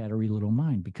kind of chattery little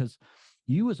mind. Because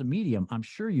you as a medium, I'm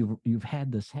sure you've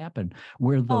had this happen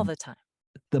where All the the time.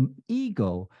 the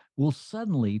ego will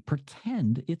suddenly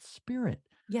pretend it's spirit.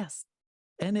 Yes.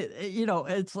 And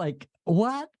it's like,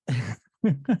 what?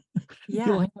 You'll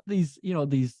Yeah. have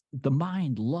the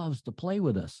mind loves to play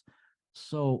with us.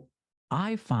 So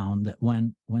I found that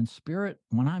when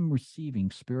I'm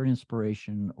receiving spirit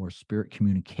inspiration or spirit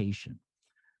communication,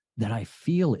 that I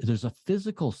feel it. There's a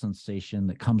physical sensation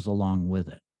that comes along with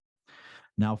it.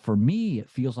 Now, for me, it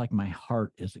feels like my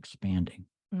heart is expanding.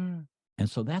 Mm. And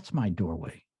so that's my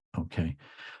doorway. Okay.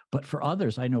 But for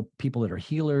others, I know people that are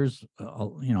healers.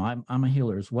 I'm a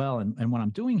healer as well. And when I'm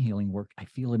doing healing work, I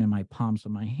feel it in my palms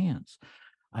of my hands.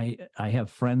 I have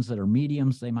friends that are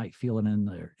mediums. They might feel it in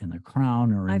their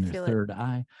crown or I in their feel it third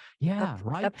eye. up Yeah.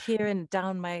 Right. up here and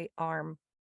down my arm,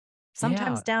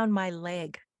 sometimes Yeah. down my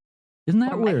leg. Isn't or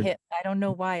that my weird? hip. I don't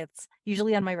know why. It's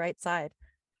usually on my right side.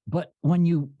 But when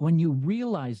you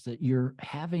realize that you're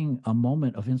having a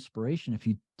moment of inspiration, if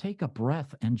you take a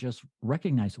breath and just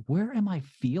recognize, where am I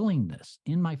feeling this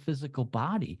in my physical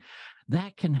body,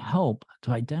 that can help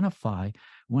to identify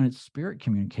when it's spirit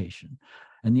communication.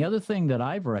 And the other thing that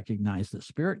I've recognized, that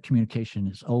spirit communication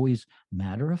is always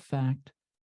matter of fact,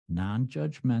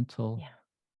 non-judgmental, Yeah.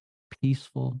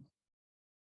 peaceful,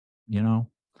 you know.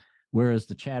 Whereas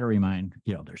the chattery mind,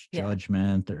 there's Yeah.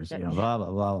 judgment, there's, Yeah. blah, blah,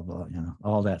 blah, blah,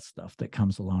 all that stuff that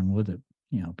comes along with it,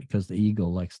 because the ego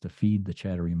likes to feed the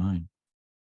chattery mind.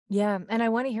 Yeah, and I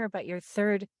want to hear about your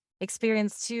third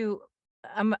experience too.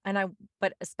 And I,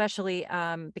 but especially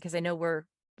because I know we're,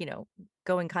 you know,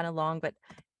 going kind of long, but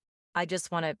I just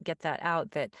want to get that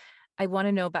out that I want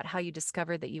to know about how you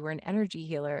discovered that you were an energy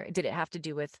healer. Did it have to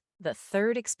do with the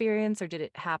third experience or did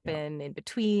it Yeah. happen in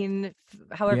between?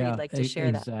 However you'd Yeah, like to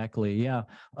share that. exactly. Yeah.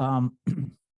 Um,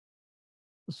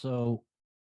 so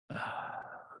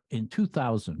in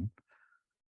 2000,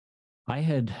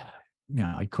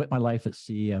 I quit my life at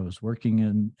sea. I was working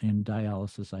in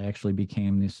dialysis. I actually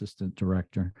became the assistant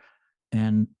director.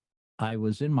 And I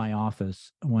was in my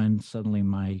office when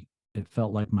suddenly it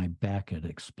felt like my back had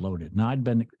exploded. Now I'd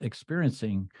been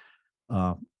experiencing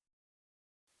uh,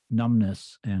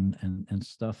 numbness and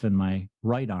stuff in my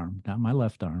right arm, not my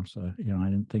left arm. So, I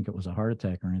didn't think it was a heart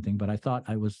attack or anything, but I thought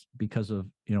I was, because of,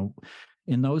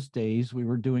 in those days we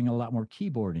were doing a lot more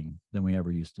keyboarding than we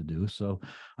ever used to do. So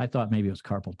I thought maybe it was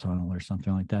carpal tunnel or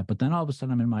something like that. But then all of a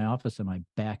sudden I'm in my office and my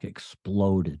back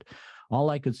exploded. All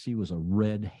I could see was a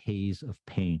red haze of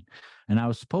pain. And I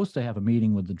was supposed to have a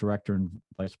meeting with the director and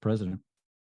vice president.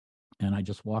 And I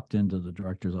just walked into the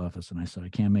director's office and I said, I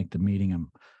can't make the meeting.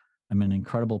 I'm in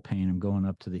incredible pain. I'm going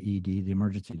up to the ED, the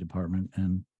emergency department,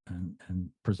 and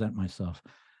present myself.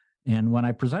 And when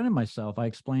I presented myself, I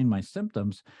explained my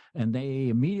symptoms, and they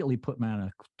immediately put me on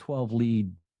a 12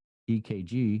 lead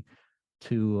EKG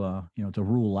to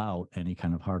rule out any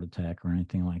kind of heart attack or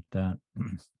anything like that.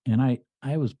 And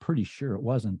I was pretty sure it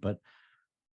wasn't, but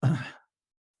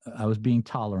I was being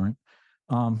tolerant.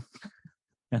 Um,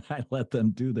 and I let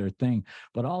them do their thing.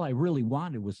 But all I really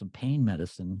wanted was some pain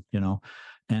medicine,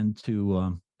 and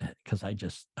because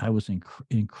I was in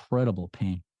incredible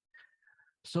pain.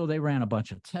 So they ran a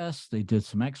bunch of tests, they did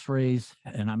some x-rays,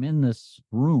 and I'm in this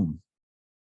room.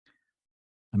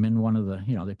 I'm in one of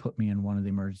they put me in one of the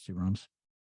emergency rooms.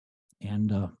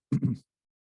 And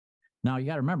now you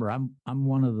got to remember, I'm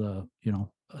one of the,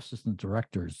 assistant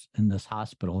directors in this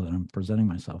hospital that I'm presenting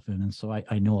myself in. And so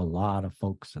I know a lot of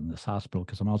folks in this hospital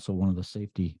because I'm also one of the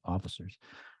safety officers.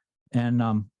 And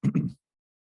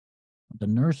the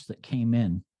nurse that came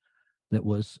in that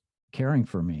was caring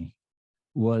for me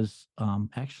was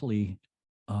actually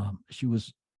she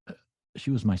was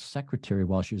my secretary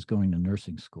while she was going to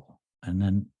nursing school, and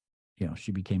then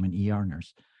she became an ER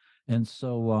nurse. And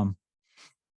so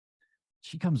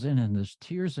she comes in and there's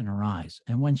tears in her eyes,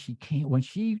 and when she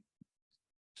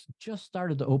just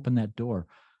started to open that door,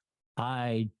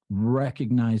 I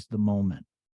recognized the moment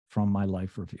from my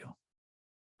life review.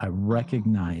 I Oh,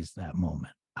 recognized that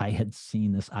moment. I had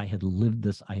seen this. I had lived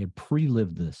this. I had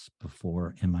pre-lived this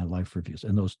before in my life reviews,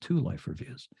 and those two life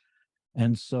reviews.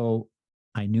 And so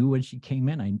I knew when she came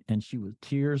in, and she was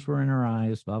tears were in her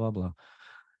eyes, blah blah blah.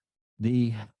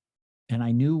 The and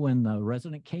I knew when the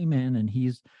resident came in, and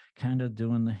he's kind of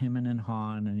doing the hemming and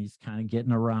hawing, and he's kind of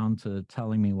getting around to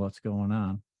telling me what's going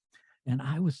on. And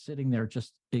I was sitting there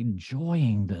just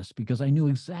enjoying this because I knew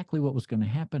exactly what was going to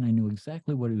happen. I knew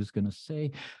exactly what he was going to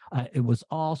say. It was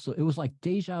like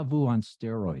deja vu on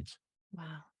steroids.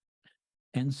 wow.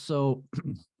 And so,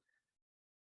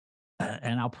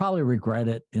 and I'll probably regret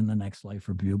it in the next life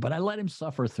review, but I let him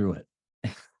suffer through it.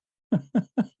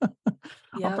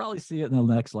 I'll Yep. probably see it in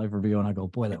the next life review and I go,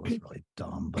 boy, that was really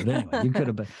dumb. But anyway, you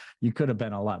could have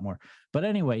been a lot more. But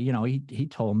anyway, he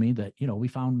told me that, we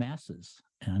found masses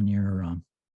on your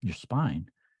spine,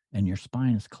 and your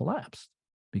spine is collapsed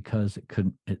because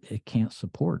it can't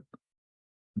support,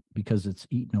 because it's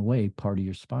eaten away part of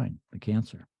your spine, the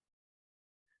cancer.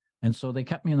 And so they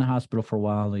kept me in the hospital for a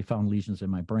while. They found lesions in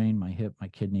my brain, my hip, my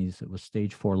kidneys. It was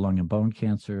stage 4 lung and bone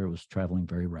cancer. It was traveling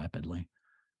very rapidly.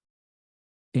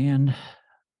 And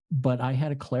but I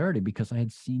had a clarity because I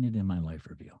had seen it in my life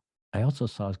review. I also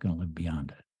saw I was going to live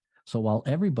beyond it. So while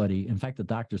everybody, in fact, the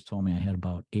doctors told me I had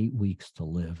about 8 weeks to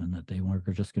live, and that they were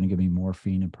just going to give me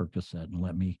morphine and Percocet and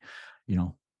let me, you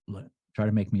know, try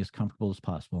to make me as comfortable as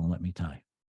possible and let me die.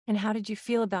 And how did you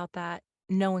feel about that,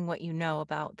 knowing what you know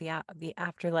about the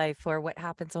afterlife or what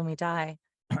happens when we die?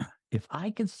 If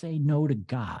I could say no to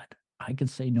God, I could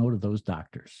say no to those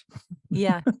doctors.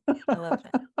 Yeah. I love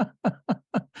that.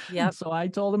 Yep. So I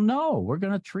told them, no, we're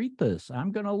going to treat this.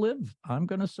 I'm going to live. I'm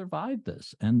going to survive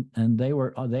this. And they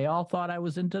all thought I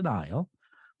was in denial,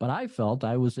 but I felt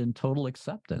I was in total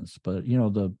acceptance. But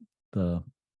the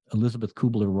Elizabeth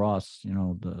Kubler-Ross,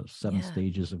 the 7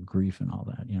 stages of grief and all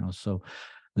that, so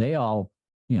they all,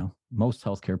 most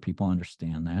healthcare people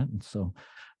understand that. And so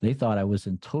they thought I was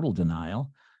in total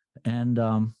denial. And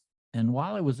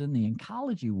while I was in the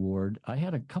oncology ward, I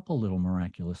had a couple little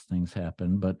miraculous things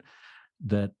happen, but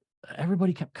that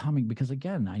everybody kept coming because,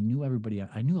 again, I knew everybody.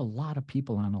 I knew a lot of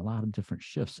people on a lot of different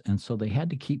shifts. And so they had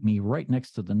to keep me right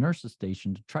next to the nurse's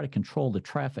station to try to control the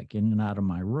traffic in and out of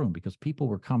my room, because people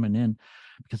were coming in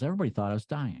because everybody thought I was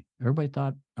dying. Everybody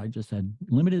thought I just had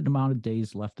limited amount of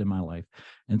days left in my life.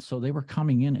 And so they were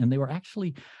coming in, and they were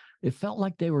actually, it felt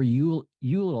like they were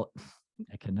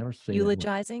I can never say that word.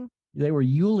 Eulogizing. They were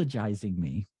eulogizing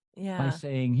me by Yeah.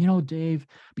 saying, Dave,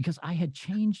 because I had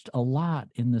changed a lot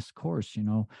in this course,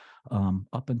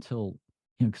 up until,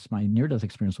 because my near-death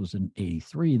experience was in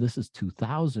 83, this is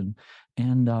 2000.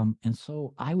 And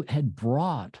so I had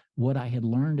brought what I had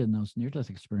learned in those near-death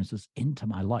experiences into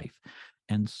my life.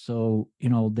 And so,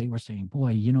 they were saying,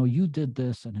 boy, you did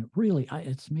this, and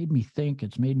it's made me think.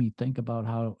 It's made me think about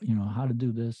how, how to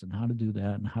do this and how to do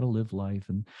that and how to live life.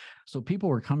 And so people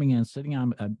were coming in, sitting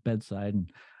on a bedside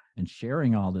and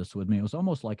sharing all this with me. It was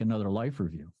almost like another life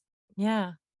review.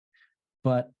 Yeah.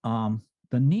 But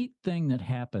the neat thing that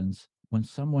happens when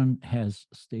someone has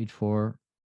stage 4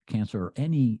 cancer or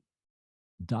any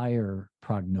dire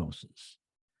prognosis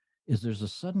is there's a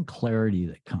sudden clarity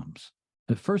that comes.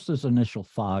 At first, there's initial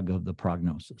fog of the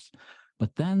prognosis,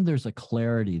 but then there's a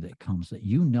clarity that comes that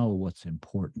what's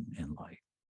important in life.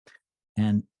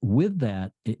 And with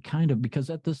that, it kind of, because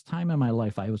at this time in my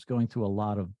life, I was going through a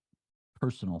lot of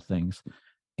personal things.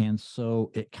 And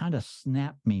so it kind of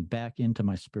snapped me back into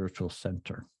my spiritual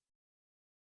center.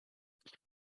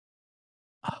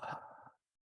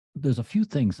 There's a few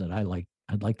things that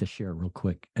I'd like to share real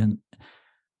quick. And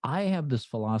I have this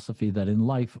philosophy that in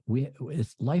life,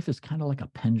 life is kind of like a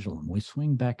pendulum. We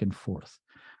swing back and forth.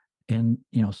 And,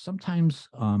 sometimes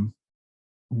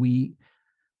we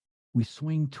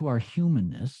swing to our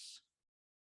humanness.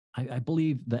 I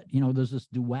believe that, there's this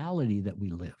duality that we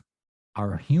live,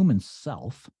 our human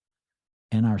self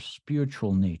and our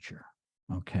spiritual nature.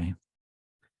 Okay.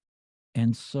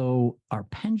 And so our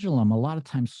pendulum a lot of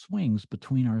times swings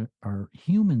between our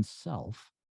human self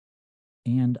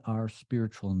and our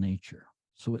spiritual nature.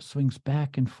 So it swings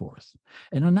back and forth.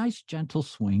 And a nice gentle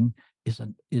swing is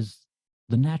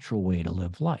the natural way to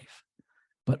live life.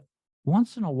 But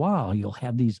once in a while, you'll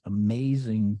have these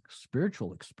amazing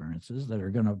spiritual experiences that are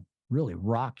going to really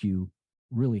rock you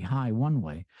really high one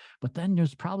way. But then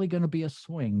there's probably going to be a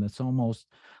swing that's almost,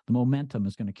 the momentum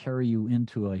is going to carry you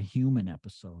into a human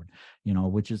episode,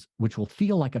 which will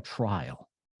feel like a trial.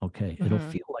 Okay. It'll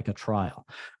Mm-hmm. feel like a trial.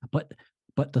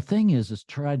 But the thing is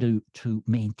try to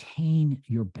maintain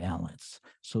your balance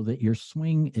so that your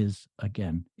swing is,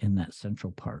 again, in that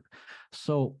central part.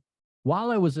 So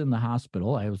while I was in the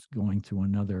hospital, I was going through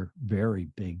another very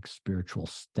big spiritual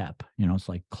step. It's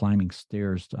like climbing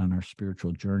stairs on our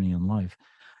spiritual journey in life.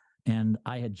 And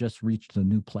I had just reached a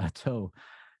new plateau.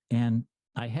 And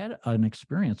I had an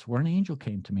experience where an angel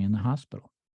came to me in the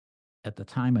hospital. At the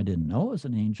time, I didn't know it was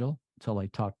an angel until I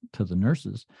talked to the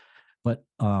nurses. But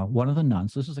one of the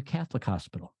nuns, this is a Catholic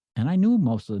hospital, and I knew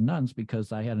most of the nuns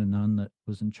because I had a nun that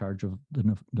was in charge of the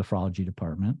nephrology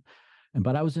department.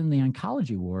 But I was in the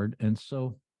oncology ward. And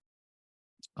so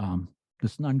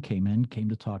this nun came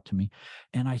to talk to me.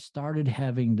 And I started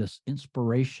having this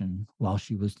inspiration while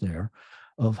she was there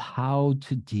of how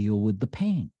to deal with the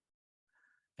pain.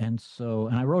 And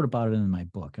I wrote about it in my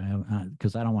book,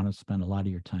 because I don't want to spend a lot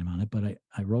of your time on it, but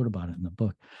I wrote about it in the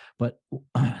book. But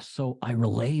so I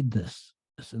relayed this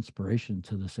inspiration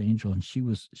to this angel, and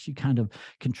she kind of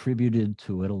contributed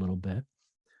to it a little bit.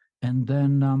 And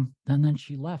then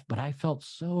she left, but I felt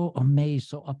so amazed,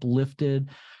 so uplifted,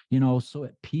 so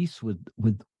at peace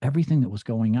with everything that was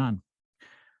going on.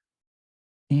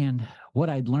 And what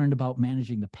I'd learned about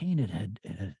managing the pain, it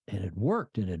had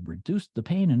worked. It had reduced the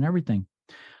pain and everything.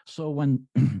 So when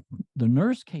the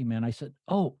nurse came in, I said,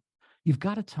 "Oh, you've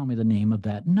got to tell me the name of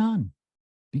that nun,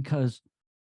 because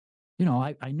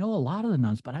I know a lot of the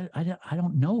nuns, but I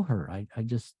don't know her. I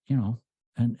just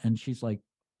and she's like,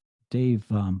 Dave,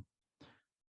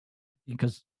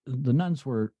 because the nuns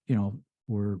were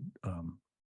were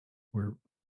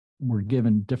were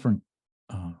given different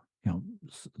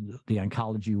the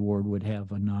oncology ward would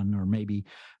have a nun, or maybe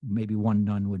one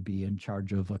nun would be in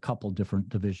charge of a couple different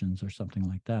divisions or something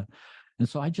like that. And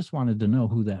so I just wanted to know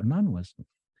who that nun was.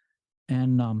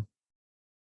 And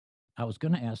I was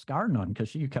going to ask our nun, because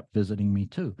she kept visiting me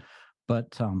too,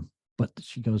 but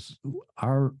she goes,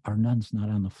 our nun's not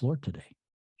on the floor today.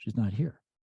 She's not here.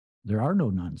 There are no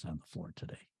nuns on the floor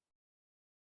today.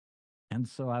 And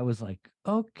so I was like,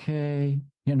 okay,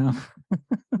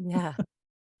 Yeah.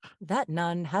 That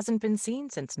nun hasn't been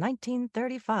seen since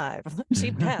 1935.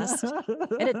 She passed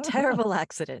in a terrible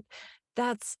accident.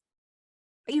 That's,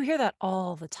 you hear that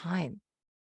all the time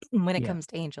when it Yeah. comes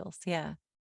to angels. Yeah.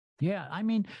 Yeah.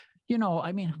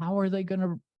 How are they going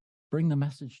to bring the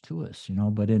message to us,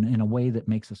 but in a way that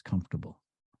makes us comfortable.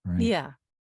 Right. Yeah.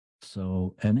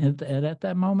 So, and at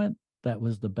that moment, that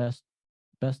was the best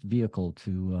vehicle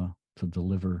to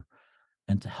deliver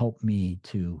and to help me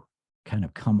to kind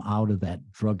of come out of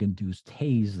that drug-induced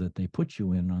haze that they put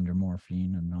you in under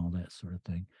morphine and all that sort of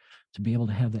thing, to be able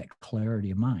to have that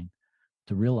clarity of mind,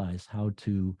 to realize how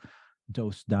to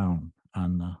dose down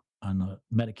on the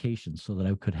medication so that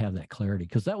I could have that clarity.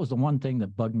 Because that was the one thing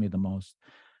that bugged me the most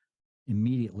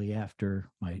immediately after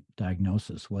my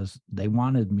diagnosis, was they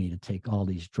wanted me to take all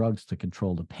these drugs to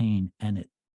control the pain, and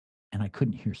I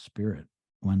couldn't hear spirit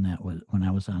when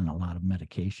I was on a lot of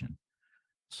medication.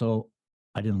 So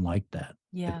I didn't like that.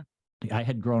 Yeah. I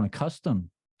had grown accustomed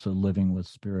to living with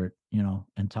spirit,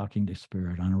 and talking to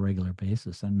spirit on a regular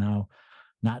basis. And now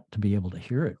not to be able to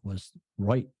hear it was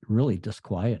really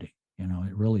disquieting.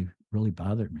 It really, really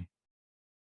bothered me.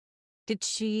 Did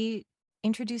she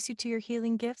introduce you to your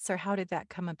healing gifts, or how did that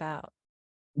come about?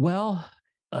 Well,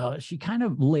 she kind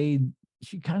of laid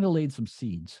some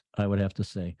seeds, I would have to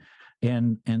say.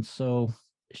 And so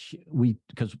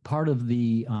because part of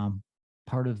the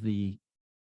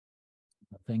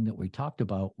thing that we talked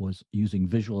about was using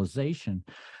visualization,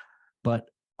 but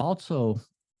also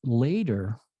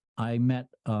later I met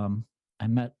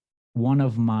one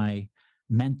of my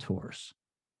mentors.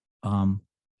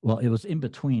 Well, it was in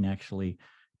between, actually.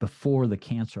 Before the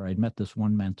cancer, I'd met this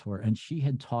one mentor, and she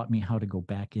had taught me how to go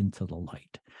back into the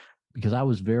light, because I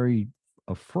was very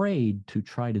afraid to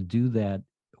try to do that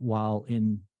while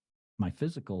in my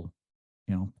physical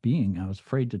being. I was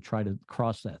afraid to try to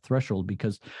cross that threshold,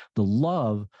 because the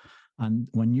love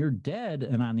when you're dead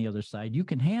and on the other side, you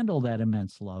can handle that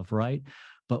immense love, right?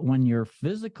 But when you're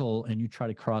physical and you try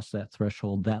to cross that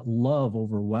threshold, that love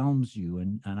overwhelms you,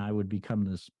 and I would become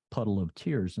this puddle of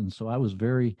tears. And so I was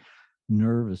very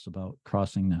nervous about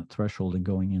crossing that threshold and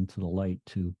going into the light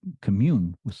to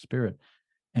commune with spirit.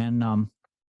 And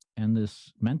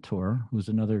this mentor, who was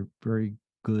another very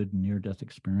good near-death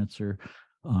experiencer,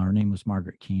 her name was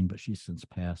Margaret Keene, but she's since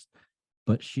passed.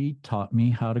 But she taught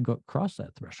me how to go across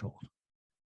that threshold.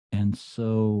 And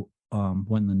so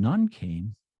when the nun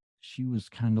came, she was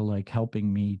kind of like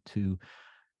helping me to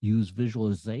use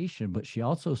visualization, but she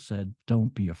also said,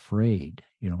 don't be afraid,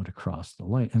 to cross the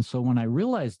light. And so when I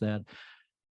realized that,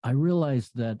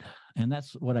 and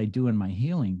that's what I do in my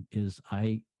healing, is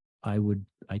I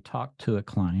talk to a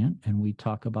client, and we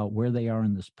talk about where they are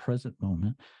in this present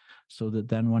moment, so that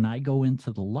then when I go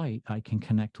into the light, I can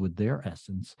connect with their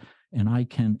essence, and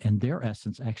their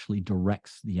essence actually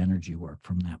directs the energy work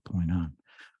from that point on.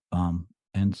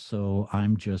 And so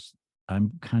I'm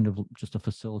kind of just a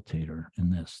facilitator in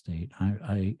this state.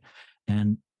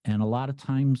 And a lot of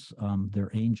times, their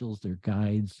angels, their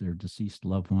guides, their deceased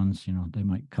loved ones, they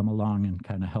might come along and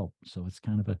kind of help. So it's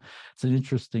it's an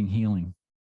interesting healing.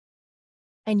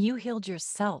 And you healed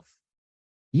yourself.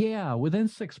 Yeah, within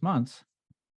 6 months,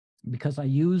 because I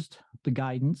used the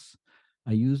guidance,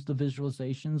 I used the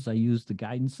visualizations, I used the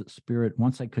guidance that spirit.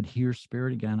 Once I could hear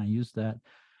spirit again, I used that,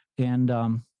 and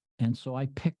so I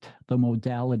picked the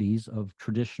modalities of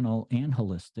traditional and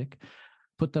holistic,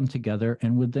 put them together,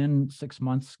 and within 6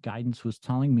 months, guidance was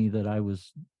telling me that I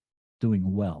was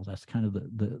doing well. That's kind of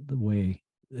the way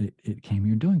it came.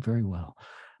 You're doing very well.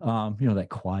 That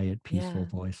quiet, peaceful Yeah.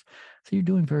 voice. So you're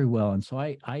doing very well. And so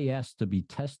I asked to be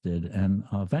tested, and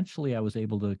eventually I was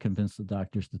able to convince the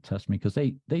doctors to test me, because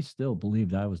they still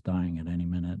believed I was dying at any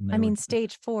minute. And I they were, mean,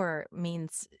 stage 4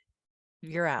 means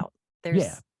you're out.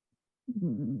 yeah,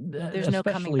 There's no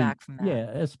coming especially, back from that. yeah,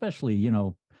 especially,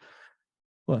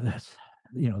 well,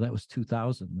 that was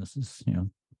 2000. This is,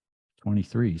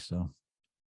 23. So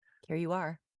Here you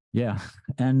are. yeah.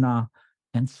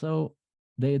 And so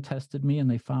they had tested me, and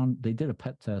they did a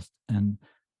PET test, and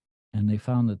they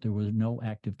found that there was no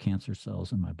active cancer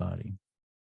cells in my body.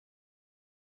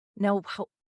 Now,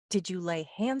 did you lay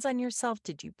hands on yourself?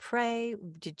 Did you pray?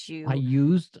 Did I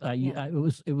you? used Yeah.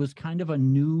 it was kind of a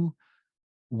new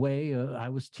way, I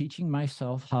was teaching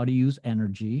myself how to use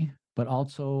energy, but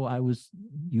also I was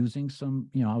using some,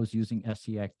 I was using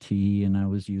SEACT, and I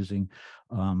was using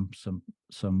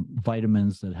some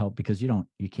vitamins that help, because you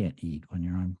can't eat when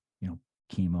you're on,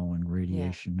 chemo and Yeah.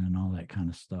 radiation and all that kind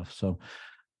of stuff.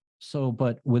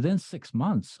 But within 6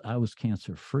 months, I was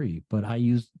cancer free. But I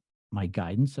used my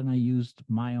guidance, and I used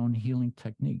my own healing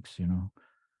techniques. You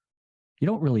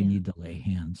don't really Yeah. need to lay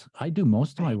hands. I do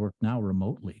most of my Right. work now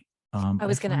remotely. I I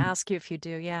was going to find ask you if you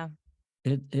do. Yeah.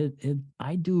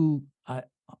 I do. I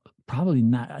probably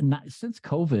not since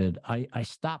COVID. I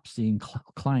stopped seeing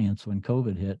clients when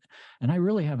COVID hit, and I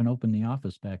really haven't opened the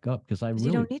office back up, because Because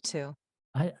you don't need to.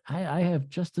 I have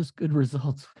just as good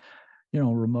results,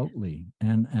 remotely,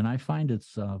 and I find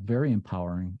it's very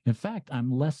empowering. In fact,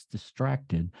 I'm less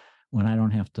distracted when I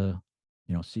don't have to,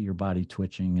 see your body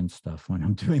twitching and stuff when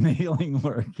I'm doing the healing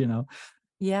work.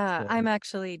 Yeah. So, I'm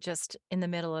actually just in the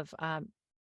middle of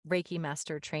Reiki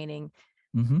master training.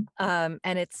 mhm.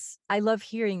 And I love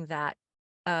hearing that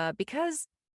because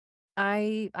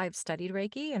I've studied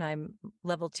Reiki and I'm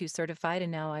level 2 certified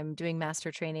and now I'm doing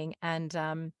master training.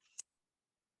 And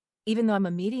even though I'm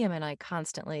a medium and I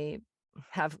constantly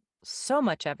have so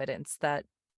much evidence that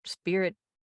spirit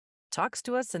talks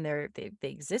to us and they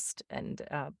exist and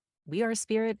we are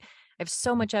spirit. I have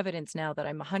so much evidence now that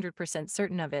I'm 100%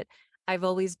 certain of it. I've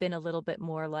always been a little bit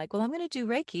more like, well, I'm going to do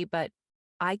Reiki, but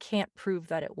I can't prove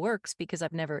that it works because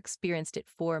I've never experienced it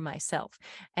for myself.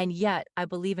 And yet I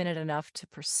believe in it enough to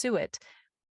pursue it.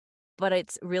 But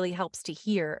it really helps to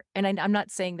hear. And I'm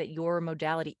not saying that your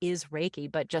modality is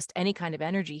Reiki, but just any kind of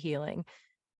energy healing.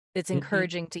 It's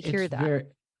encouraging to It's hear that. very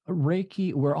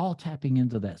Reiki. We're all tapping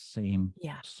into that same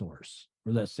Yeah. source,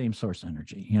 or that same source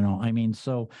energy. I mean,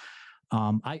 so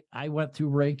I went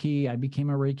through Reiki. I became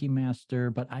a Reiki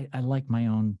master, but I like my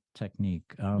own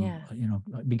technique. Yeah.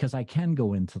 Because I can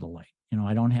go into the light.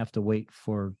 I don't have to wait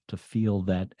to feel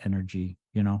that energy.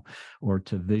 Or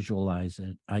to visualize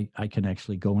it. I can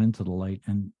actually go into the light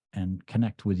and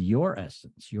connect with your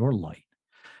essence, your light,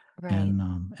 Right.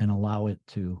 and allow it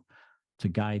to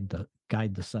guide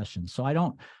the session. So I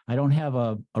don't have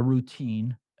a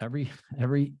routine.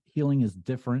 Every healing is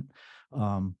different.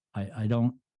 I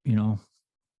don't,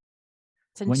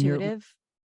 It's when you're intuitive.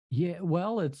 yeah,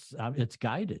 well, it's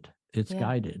guided. It's Yeah.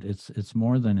 guided. It's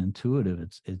more than intuitive.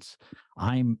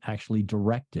 I'm actually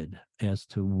directed as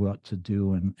to what to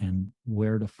do and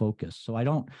where to focus. So I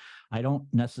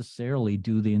don't necessarily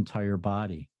do the entire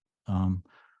body. Um,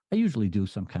 I usually do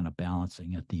some kind of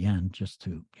balancing at the end, just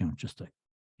to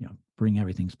bring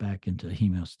everything's back into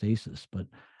homeostasis. But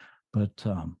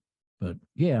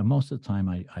yeah, most of the time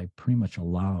I pretty much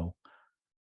allow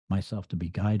myself to be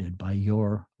guided by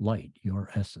your light, your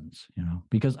essence,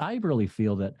 because I really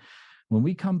feel that when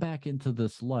we come back into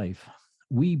this life,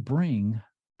 we bring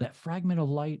that fragment of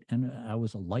light. And I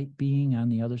was a light being on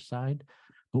the other side.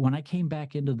 But when I came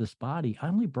back into this body, I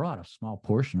only brought a small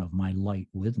portion of my light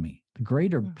with me.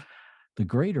 Mm. The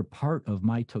greater part of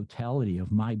my totality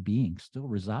of my being still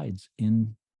resides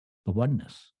in the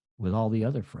oneness with all the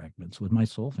other fragments, with my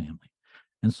soul family.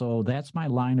 And so that's my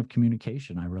line of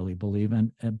communication, I really believe.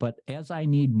 But as I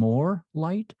need more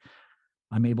light,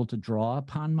 I'm able to draw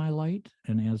upon my light.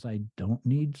 And as I don't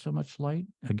need so much light,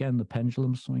 again, the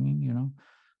pendulum swinging,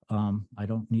 I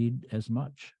don't need as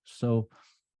much. So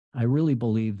I really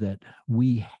believe that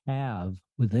we have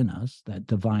within us that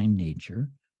divine nature,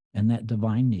 and that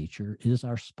divine nature is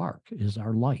our spark, is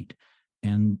our light.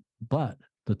 But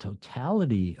the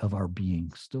totality of our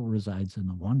being still resides in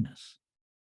the oneness.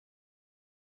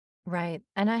 Right.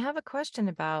 And I have a question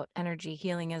about energy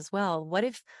healing as well. What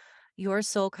if your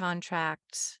soul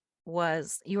contract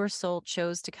was your soul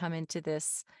chose to come into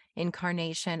this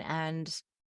incarnation and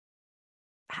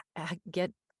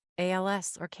get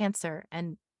ALS or cancer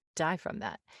and die from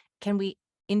that? Can we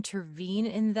intervene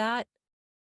in that?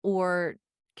 Or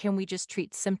can we just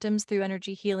treat symptoms through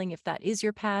energy healing if that is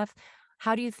your path?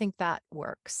 How do you think that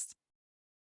works?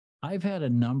 I've had a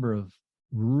number of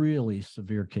really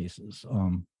severe cases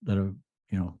that have,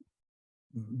 you know,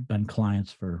 been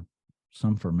clients for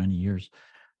many years.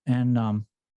 And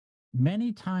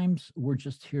many times we're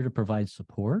just here to provide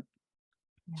support.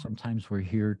 Yeah. Sometimes we're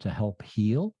here to help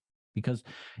heal, because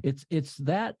it's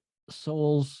that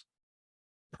soul's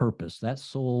purpose, that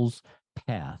soul's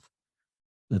path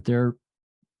that they're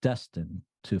destined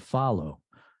to follow.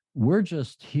 We're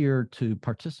just here to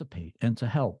participate and to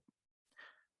help.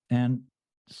 And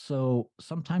so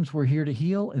sometimes we're here to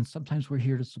heal, and sometimes we're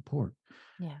here to support.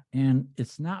 Yeah. And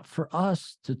it's not for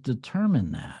us to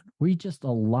determine that. We just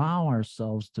allow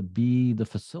ourselves to be the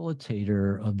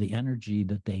facilitator of the energy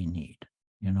that they need,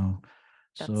 you know.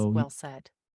 That's So well said.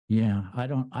 yeah, I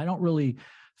don't really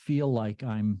feel like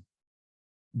I'm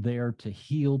there to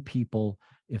heal people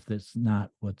if it's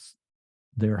not what's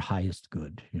their highest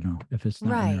good, if it's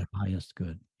not in their Right. highest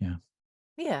good. Yeah.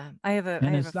 Yeah. I And have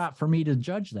a it's not for me to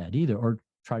judge that either or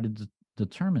try to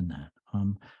determine that.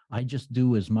 I just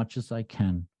do as much as I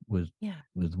can yeah.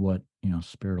 with what,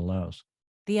 spirit allows.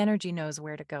 The energy knows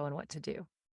where to go and what to do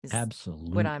is what I'm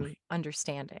Absolutely.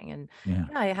 understanding. And Yeah.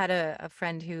 yeah, I had a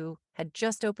friend who had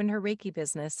just opened her Reiki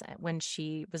business when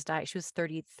she was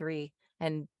 33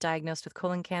 and diagnosed with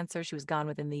colon cancer. She was gone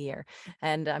within the year.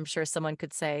 And I'm sure someone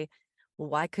could say, well,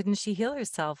 why couldn't she heal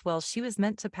herself? Well, she was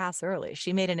meant to pass early.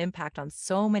 She made an impact on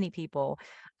so many people.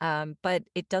 But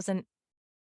it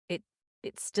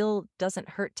it still doesn't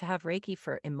hurt to have Reiki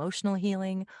for emotional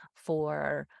healing,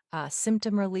 for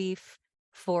symptom relief,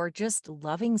 for just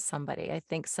loving somebody. I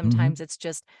think Hmm. sometimes it's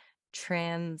just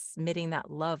transmitting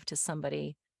that love to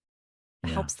somebody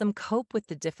Yeah. helps them cope with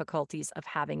the difficulties of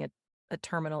having a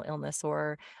terminal illness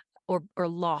or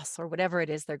loss or whatever it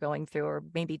is they're going through, or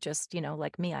maybe just,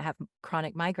 like me, I have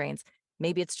chronic migraines.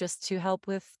 Maybe it's just to help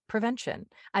with prevention.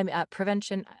 I mean,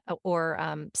 prevention or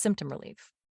symptom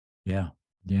relief. Yeah.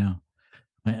 Yeah.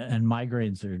 And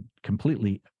migraines are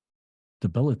completely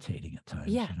debilitating at times,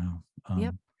 Yeah.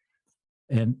 Yep.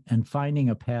 and finding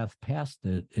a path past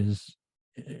it is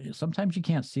sometimes you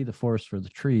can't see the forest for the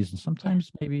trees, and Yeah.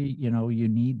 sometimes maybe you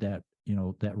need that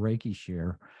that Reiki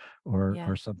share Yeah.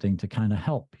 or something to kind of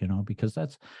help, because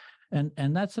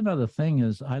and that's another thing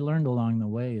is I learned along the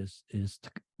way is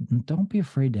to, don't be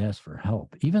afraid to ask for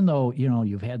help, even though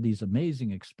you've had these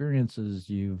amazing experiences,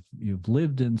 you've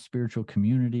lived in spiritual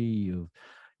community,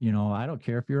 I don't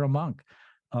care if you're a monk,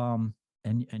 um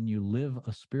and you live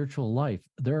a spiritual life.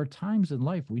 There are times in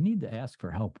life we need to ask for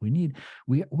help.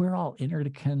 We're all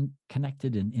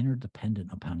interconnected and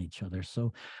interdependent upon each other.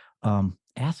 So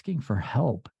asking for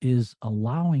help is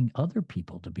allowing other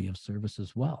people to be of service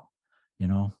as well, you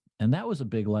know and that was a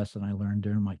big lesson I learned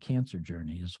during my cancer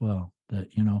journey as well, that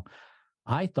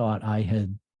I thought I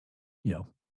had you know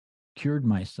cured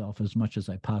myself as much as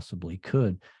I possibly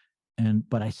could,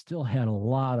 but I still had a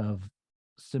lot of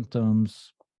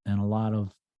symptoms and a lot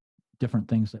of different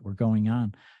things that were going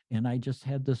on. And I just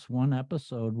had this one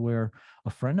episode where a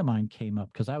friend of mine came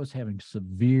up because I was having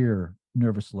severe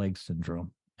nervous leg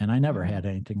syndrome. And I never Mhm. had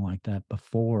anything like that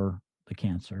before the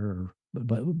cancer,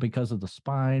 but because of the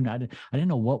spine, I didn't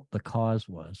know what the cause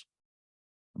was.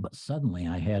 But suddenly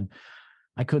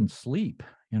I couldn't sleep,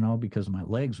 because my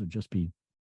legs would just be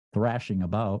thrashing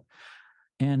about.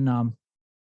 And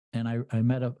I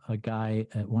met a guy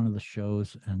at one of the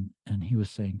shows, and he was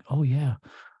saying, "Oh yeah,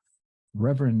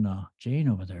 Reverend Jane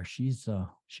over there, she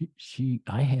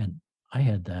I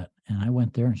had that, and I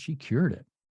went there and she cured it."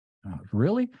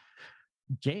 Really?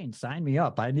 Jane, sign me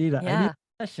up. I need Yeah.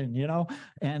 a session,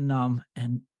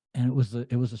 and it was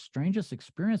the strangest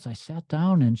experience. I sat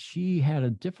down and she had a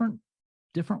different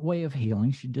way of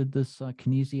healing. She did this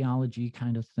kinesiology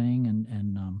kind of thing,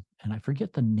 and I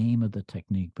forget the name of the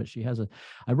technique, but she has a.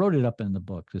 I wrote it up in the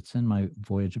book. It's in my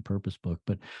Voyage of Purpose book.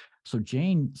 But so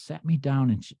Jane sat me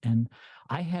down, and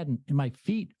I hadn't. And my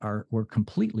feet were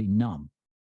completely numb,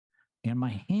 and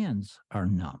my hands are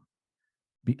numb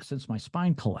since my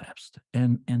spine collapsed,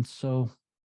 and so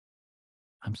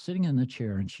I'm sitting in the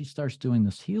chair and she starts doing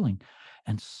this healing.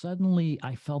 And suddenly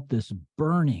I felt this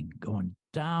burning going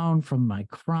down from my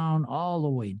crown all the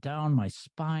way down my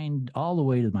spine, all the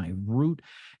way to my root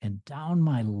and down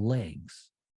my legs.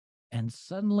 And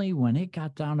suddenly, when it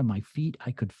got down to my feet,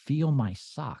 I could feel my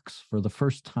socks for the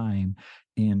first time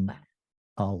in Wow.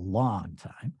 a long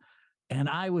time. And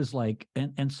I was like,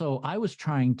 and so I was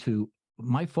trying to.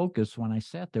 My focus when I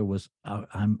sat there was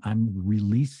I'm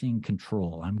releasing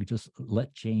control. I'm just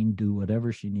let Jane do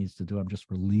whatever she needs to do. I'm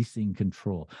just releasing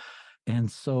control.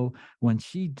 And so when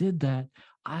she did that,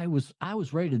 I was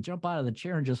ready to jump out of the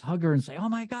chair and just hug her and say, "Oh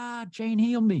my God, Jane,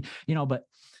 heal me!" But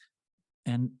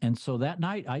and so that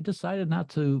night I decided not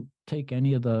to take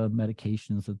any of the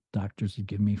medications that doctors had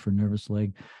given me for nervous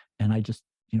leg, and I just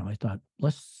I thought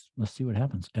let's see what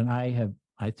happens, and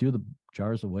I threw the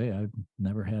jars away. I've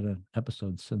never had an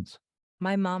episode since.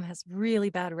 My mom has really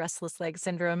bad restless leg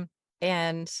syndrome,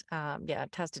 and, yeah,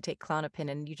 has to take Klonopin,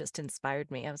 and you just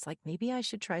inspired me. I was like, "Maybe I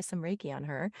should try some Reiki on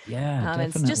her," Yeah,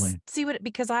 and just definitely. see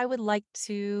because I would like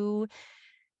to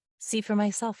see for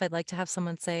myself. I'd like to have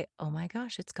someone say, "Oh my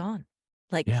gosh, it's gone."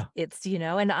 Like, Yeah.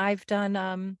 and I've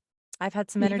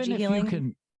had some Even energy if you healing.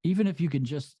 can even if you can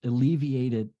just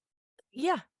alleviate it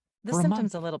Yeah, the for a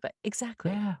symptoms month. a little bit.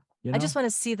 Exactly. Yeah. you I just know?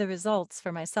 wanna see the results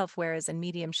for myself, whereas in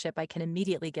mediumship, I can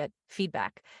immediately get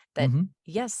feedback that, Mhm.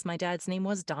 yes, my dad's name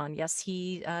was Don. Yes,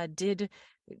 he, did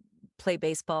play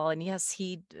baseball, and yes,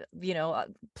 he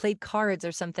played cards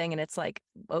or something, and it's like,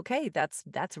 okay, that's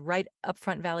right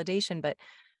upfront validation, but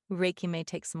Reiki may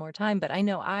take some more time. But I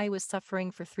know I was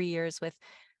suffering for 3 years with,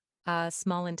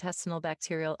 small intestinal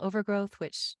bacterial overgrowth,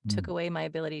 which took Mm. away my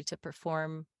ability to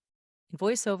perform in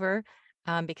voiceover,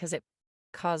 because it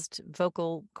caused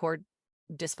vocal cord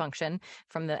dysfunction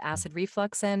from the Yeah. acid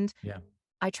reflux. And Yeah.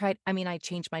 I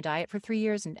changed my diet for 3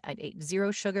 years, and I ate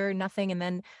 0 sugar, nothing. And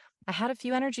then I had a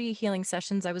few energy healing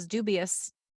sessions. I was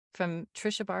dubious, from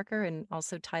Trisha Barker and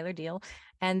also Tyler Deal,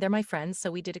 and they're my friends.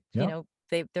 So we did a, Yep.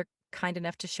 they're kind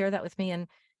enough to share that with me. And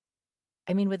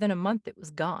I mean, within a month it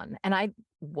was gone. And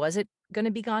was it going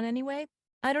to be gone anyway?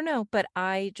 I don't know, but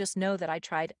I just know that I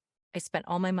tried. I spent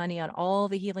all my money on all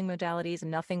the healing modalities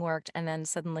and nothing worked. And then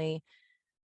suddenly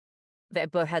they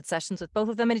both had sessions with both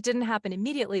of them, and it didn't happen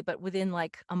immediately, but within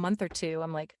like a month or two,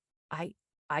 I'm like, I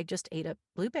I just ate a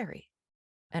blueberry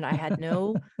and I had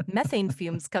no methane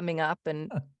fumes coming up,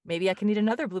 and maybe I can eat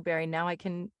another blueberry. Now I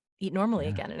can eat normally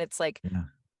Yeah. again. And it's like, Yeah.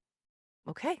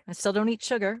 okay, I still don't eat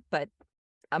sugar, but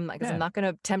I'm Yeah. not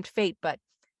going to tempt fate. But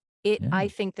I Yeah.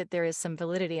 think that there is some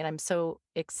validity, and I'm so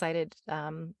excited,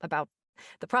 about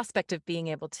the prospect of being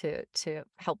able to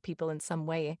help people in some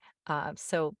way.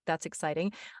 So that's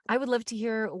exciting. I would love to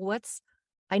hear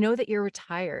I know that you're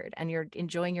retired and you're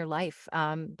enjoying your life,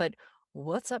 but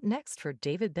what's up next for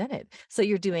David Bennett? So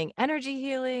you're doing energy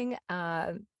healing.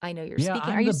 I know you're Yeah,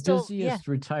 speaking. Are I'm you the still? Yeah, busiest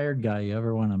retired guy you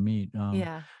ever wanna meet,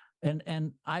 yeah.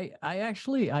 and I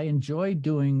actually I enjoy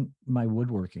doing my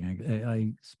woodworking.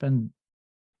 I spend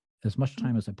as much Mm,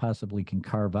 time as I possibly can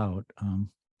carve out,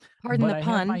 Pardon but the I have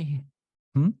pun. my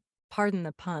Hmm? Pardon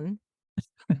the pun.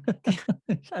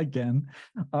 Again.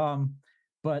 Um,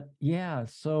 but yeah,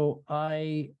 so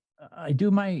I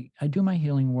do my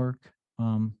healing work.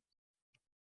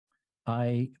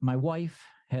 I my wife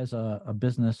has a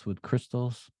business with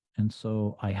crystals, and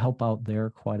so I help out there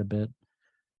quite a bit.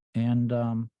 And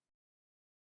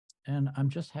I'm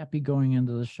just happy going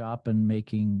into the shop and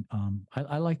making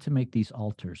I like to make these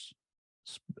altars,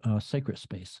 sacred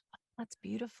space. That's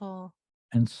beautiful.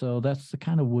 And so that's the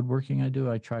kind of woodworking I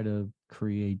do. I try to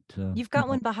create You've got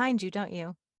one behind you, don't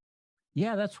you?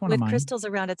 yeah, that's one of With mine. crystals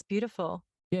around, it's beautiful.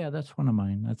 Yeah, that's one of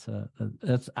mine.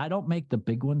 That's I don't make the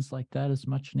big ones like that as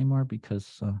much anymore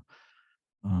because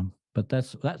but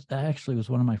that actually was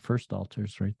one of my first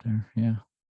altars right there. Yeah.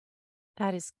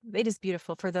 It is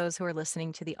beautiful for those who are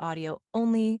listening to the audio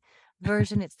only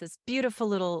version. It's this beautiful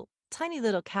little tiny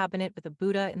little cabinet with a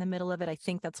Buddha in the middle of it. I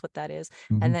think that's what that is.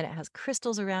 And Hmm. then it has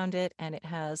crystals around it, and it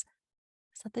has,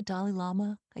 is that the Dalai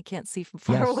Lama? I can't see from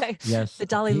far Yes, away. yes. The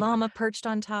Dalai Lama perched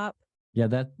on top. Yeah,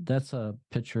 that's a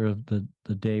picture of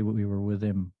the day we were with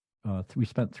him. We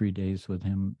spent 3 days with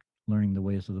him learning the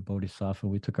ways of the Bodhisattva.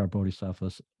 We took our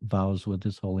Bodhisattva vows with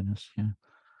His Holiness. Yeah,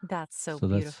 That's so so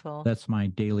that's beautiful. that's my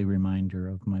daily reminder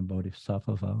of my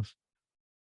Bodhisattva vows.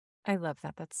 I love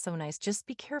that. That's so nice. Just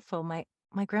be careful. My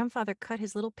grandfather cut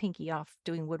his little pinky off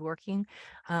doing woodworking.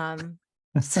 Um,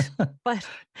 but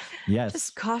just Yes,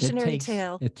 it cautionary takes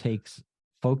tale. it takes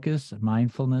focus,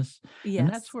 mindfulness, and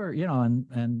that's Yes. where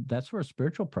and that's where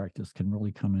spiritual practice can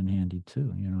really come in handy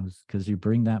too. Because you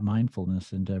bring that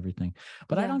mindfulness into everything.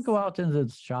 But I don't go Yes. out into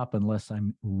the shop unless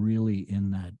I'm really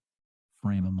in that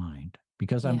frame of mind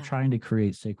because I'm Yeah. trying to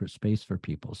create sacred space for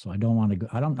people. So I don't want to go.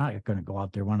 I'm not going to go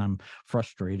out there when I'm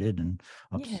frustrated and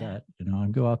Yeah. upset. I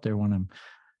go out there when I'm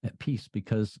at peace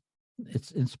because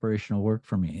it's inspirational work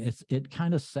for me. It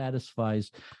kind of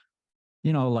satisfies,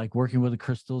 like working with the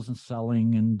crystals and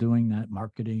selling and doing that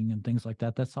marketing and things like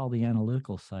that. That's all the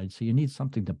analytical side. So you need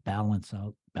something to balance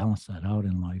that out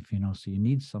in life. So you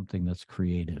need something that's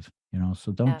creative.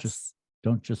 So Yes.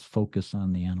 don't just focus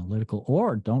on the analytical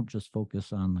or don't just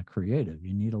focus on the creative.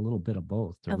 You need a little bit of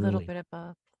both to A little really, bit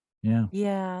above. yeah.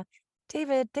 Yeah.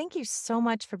 David, thank you so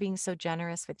much for being so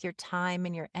generous with your time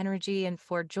and your energy, and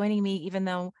for joining me, even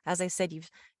though, as I said, you've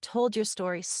told your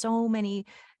story so many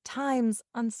times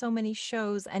on so many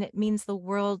shows, and it means the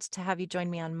world to have you join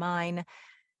me on mine.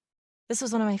 This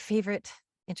was one of my favorite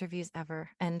interviews ever,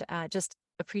 and just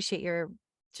appreciate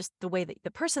just the way that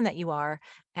the person that you are,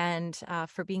 and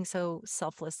for being so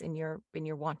selfless in your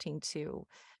wanting to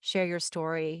share your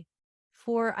story.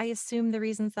 For, I assume, the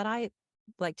reasons that I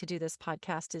like to do this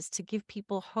podcast is to give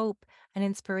people hope and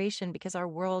inspiration, because our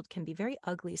world can be very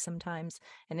ugly sometimes,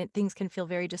 and things can feel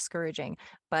very discouraging.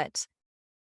 But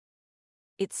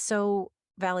it's so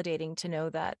validating to know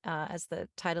that, as the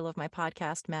title of my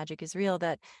podcast, Magic is Real,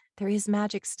 that there is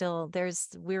magic still.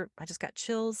 I just got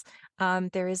chills.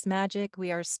 There is magic.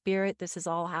 We are spirit. This is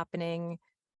all happening.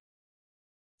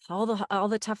 All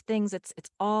the tough things, it's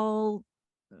all,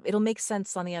 it'll make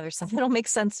sense on the other side. It'll make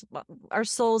sense. Our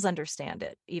souls understand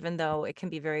it, even though it can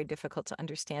be very difficult to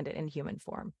understand it in human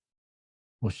form.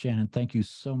 Well, Shannon, thank you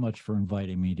so much for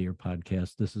inviting me to your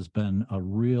podcast. This has been a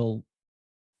real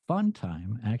fun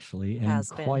time, actually, and Has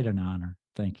quite been. an honor.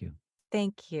 Thank you.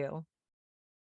 Thank you.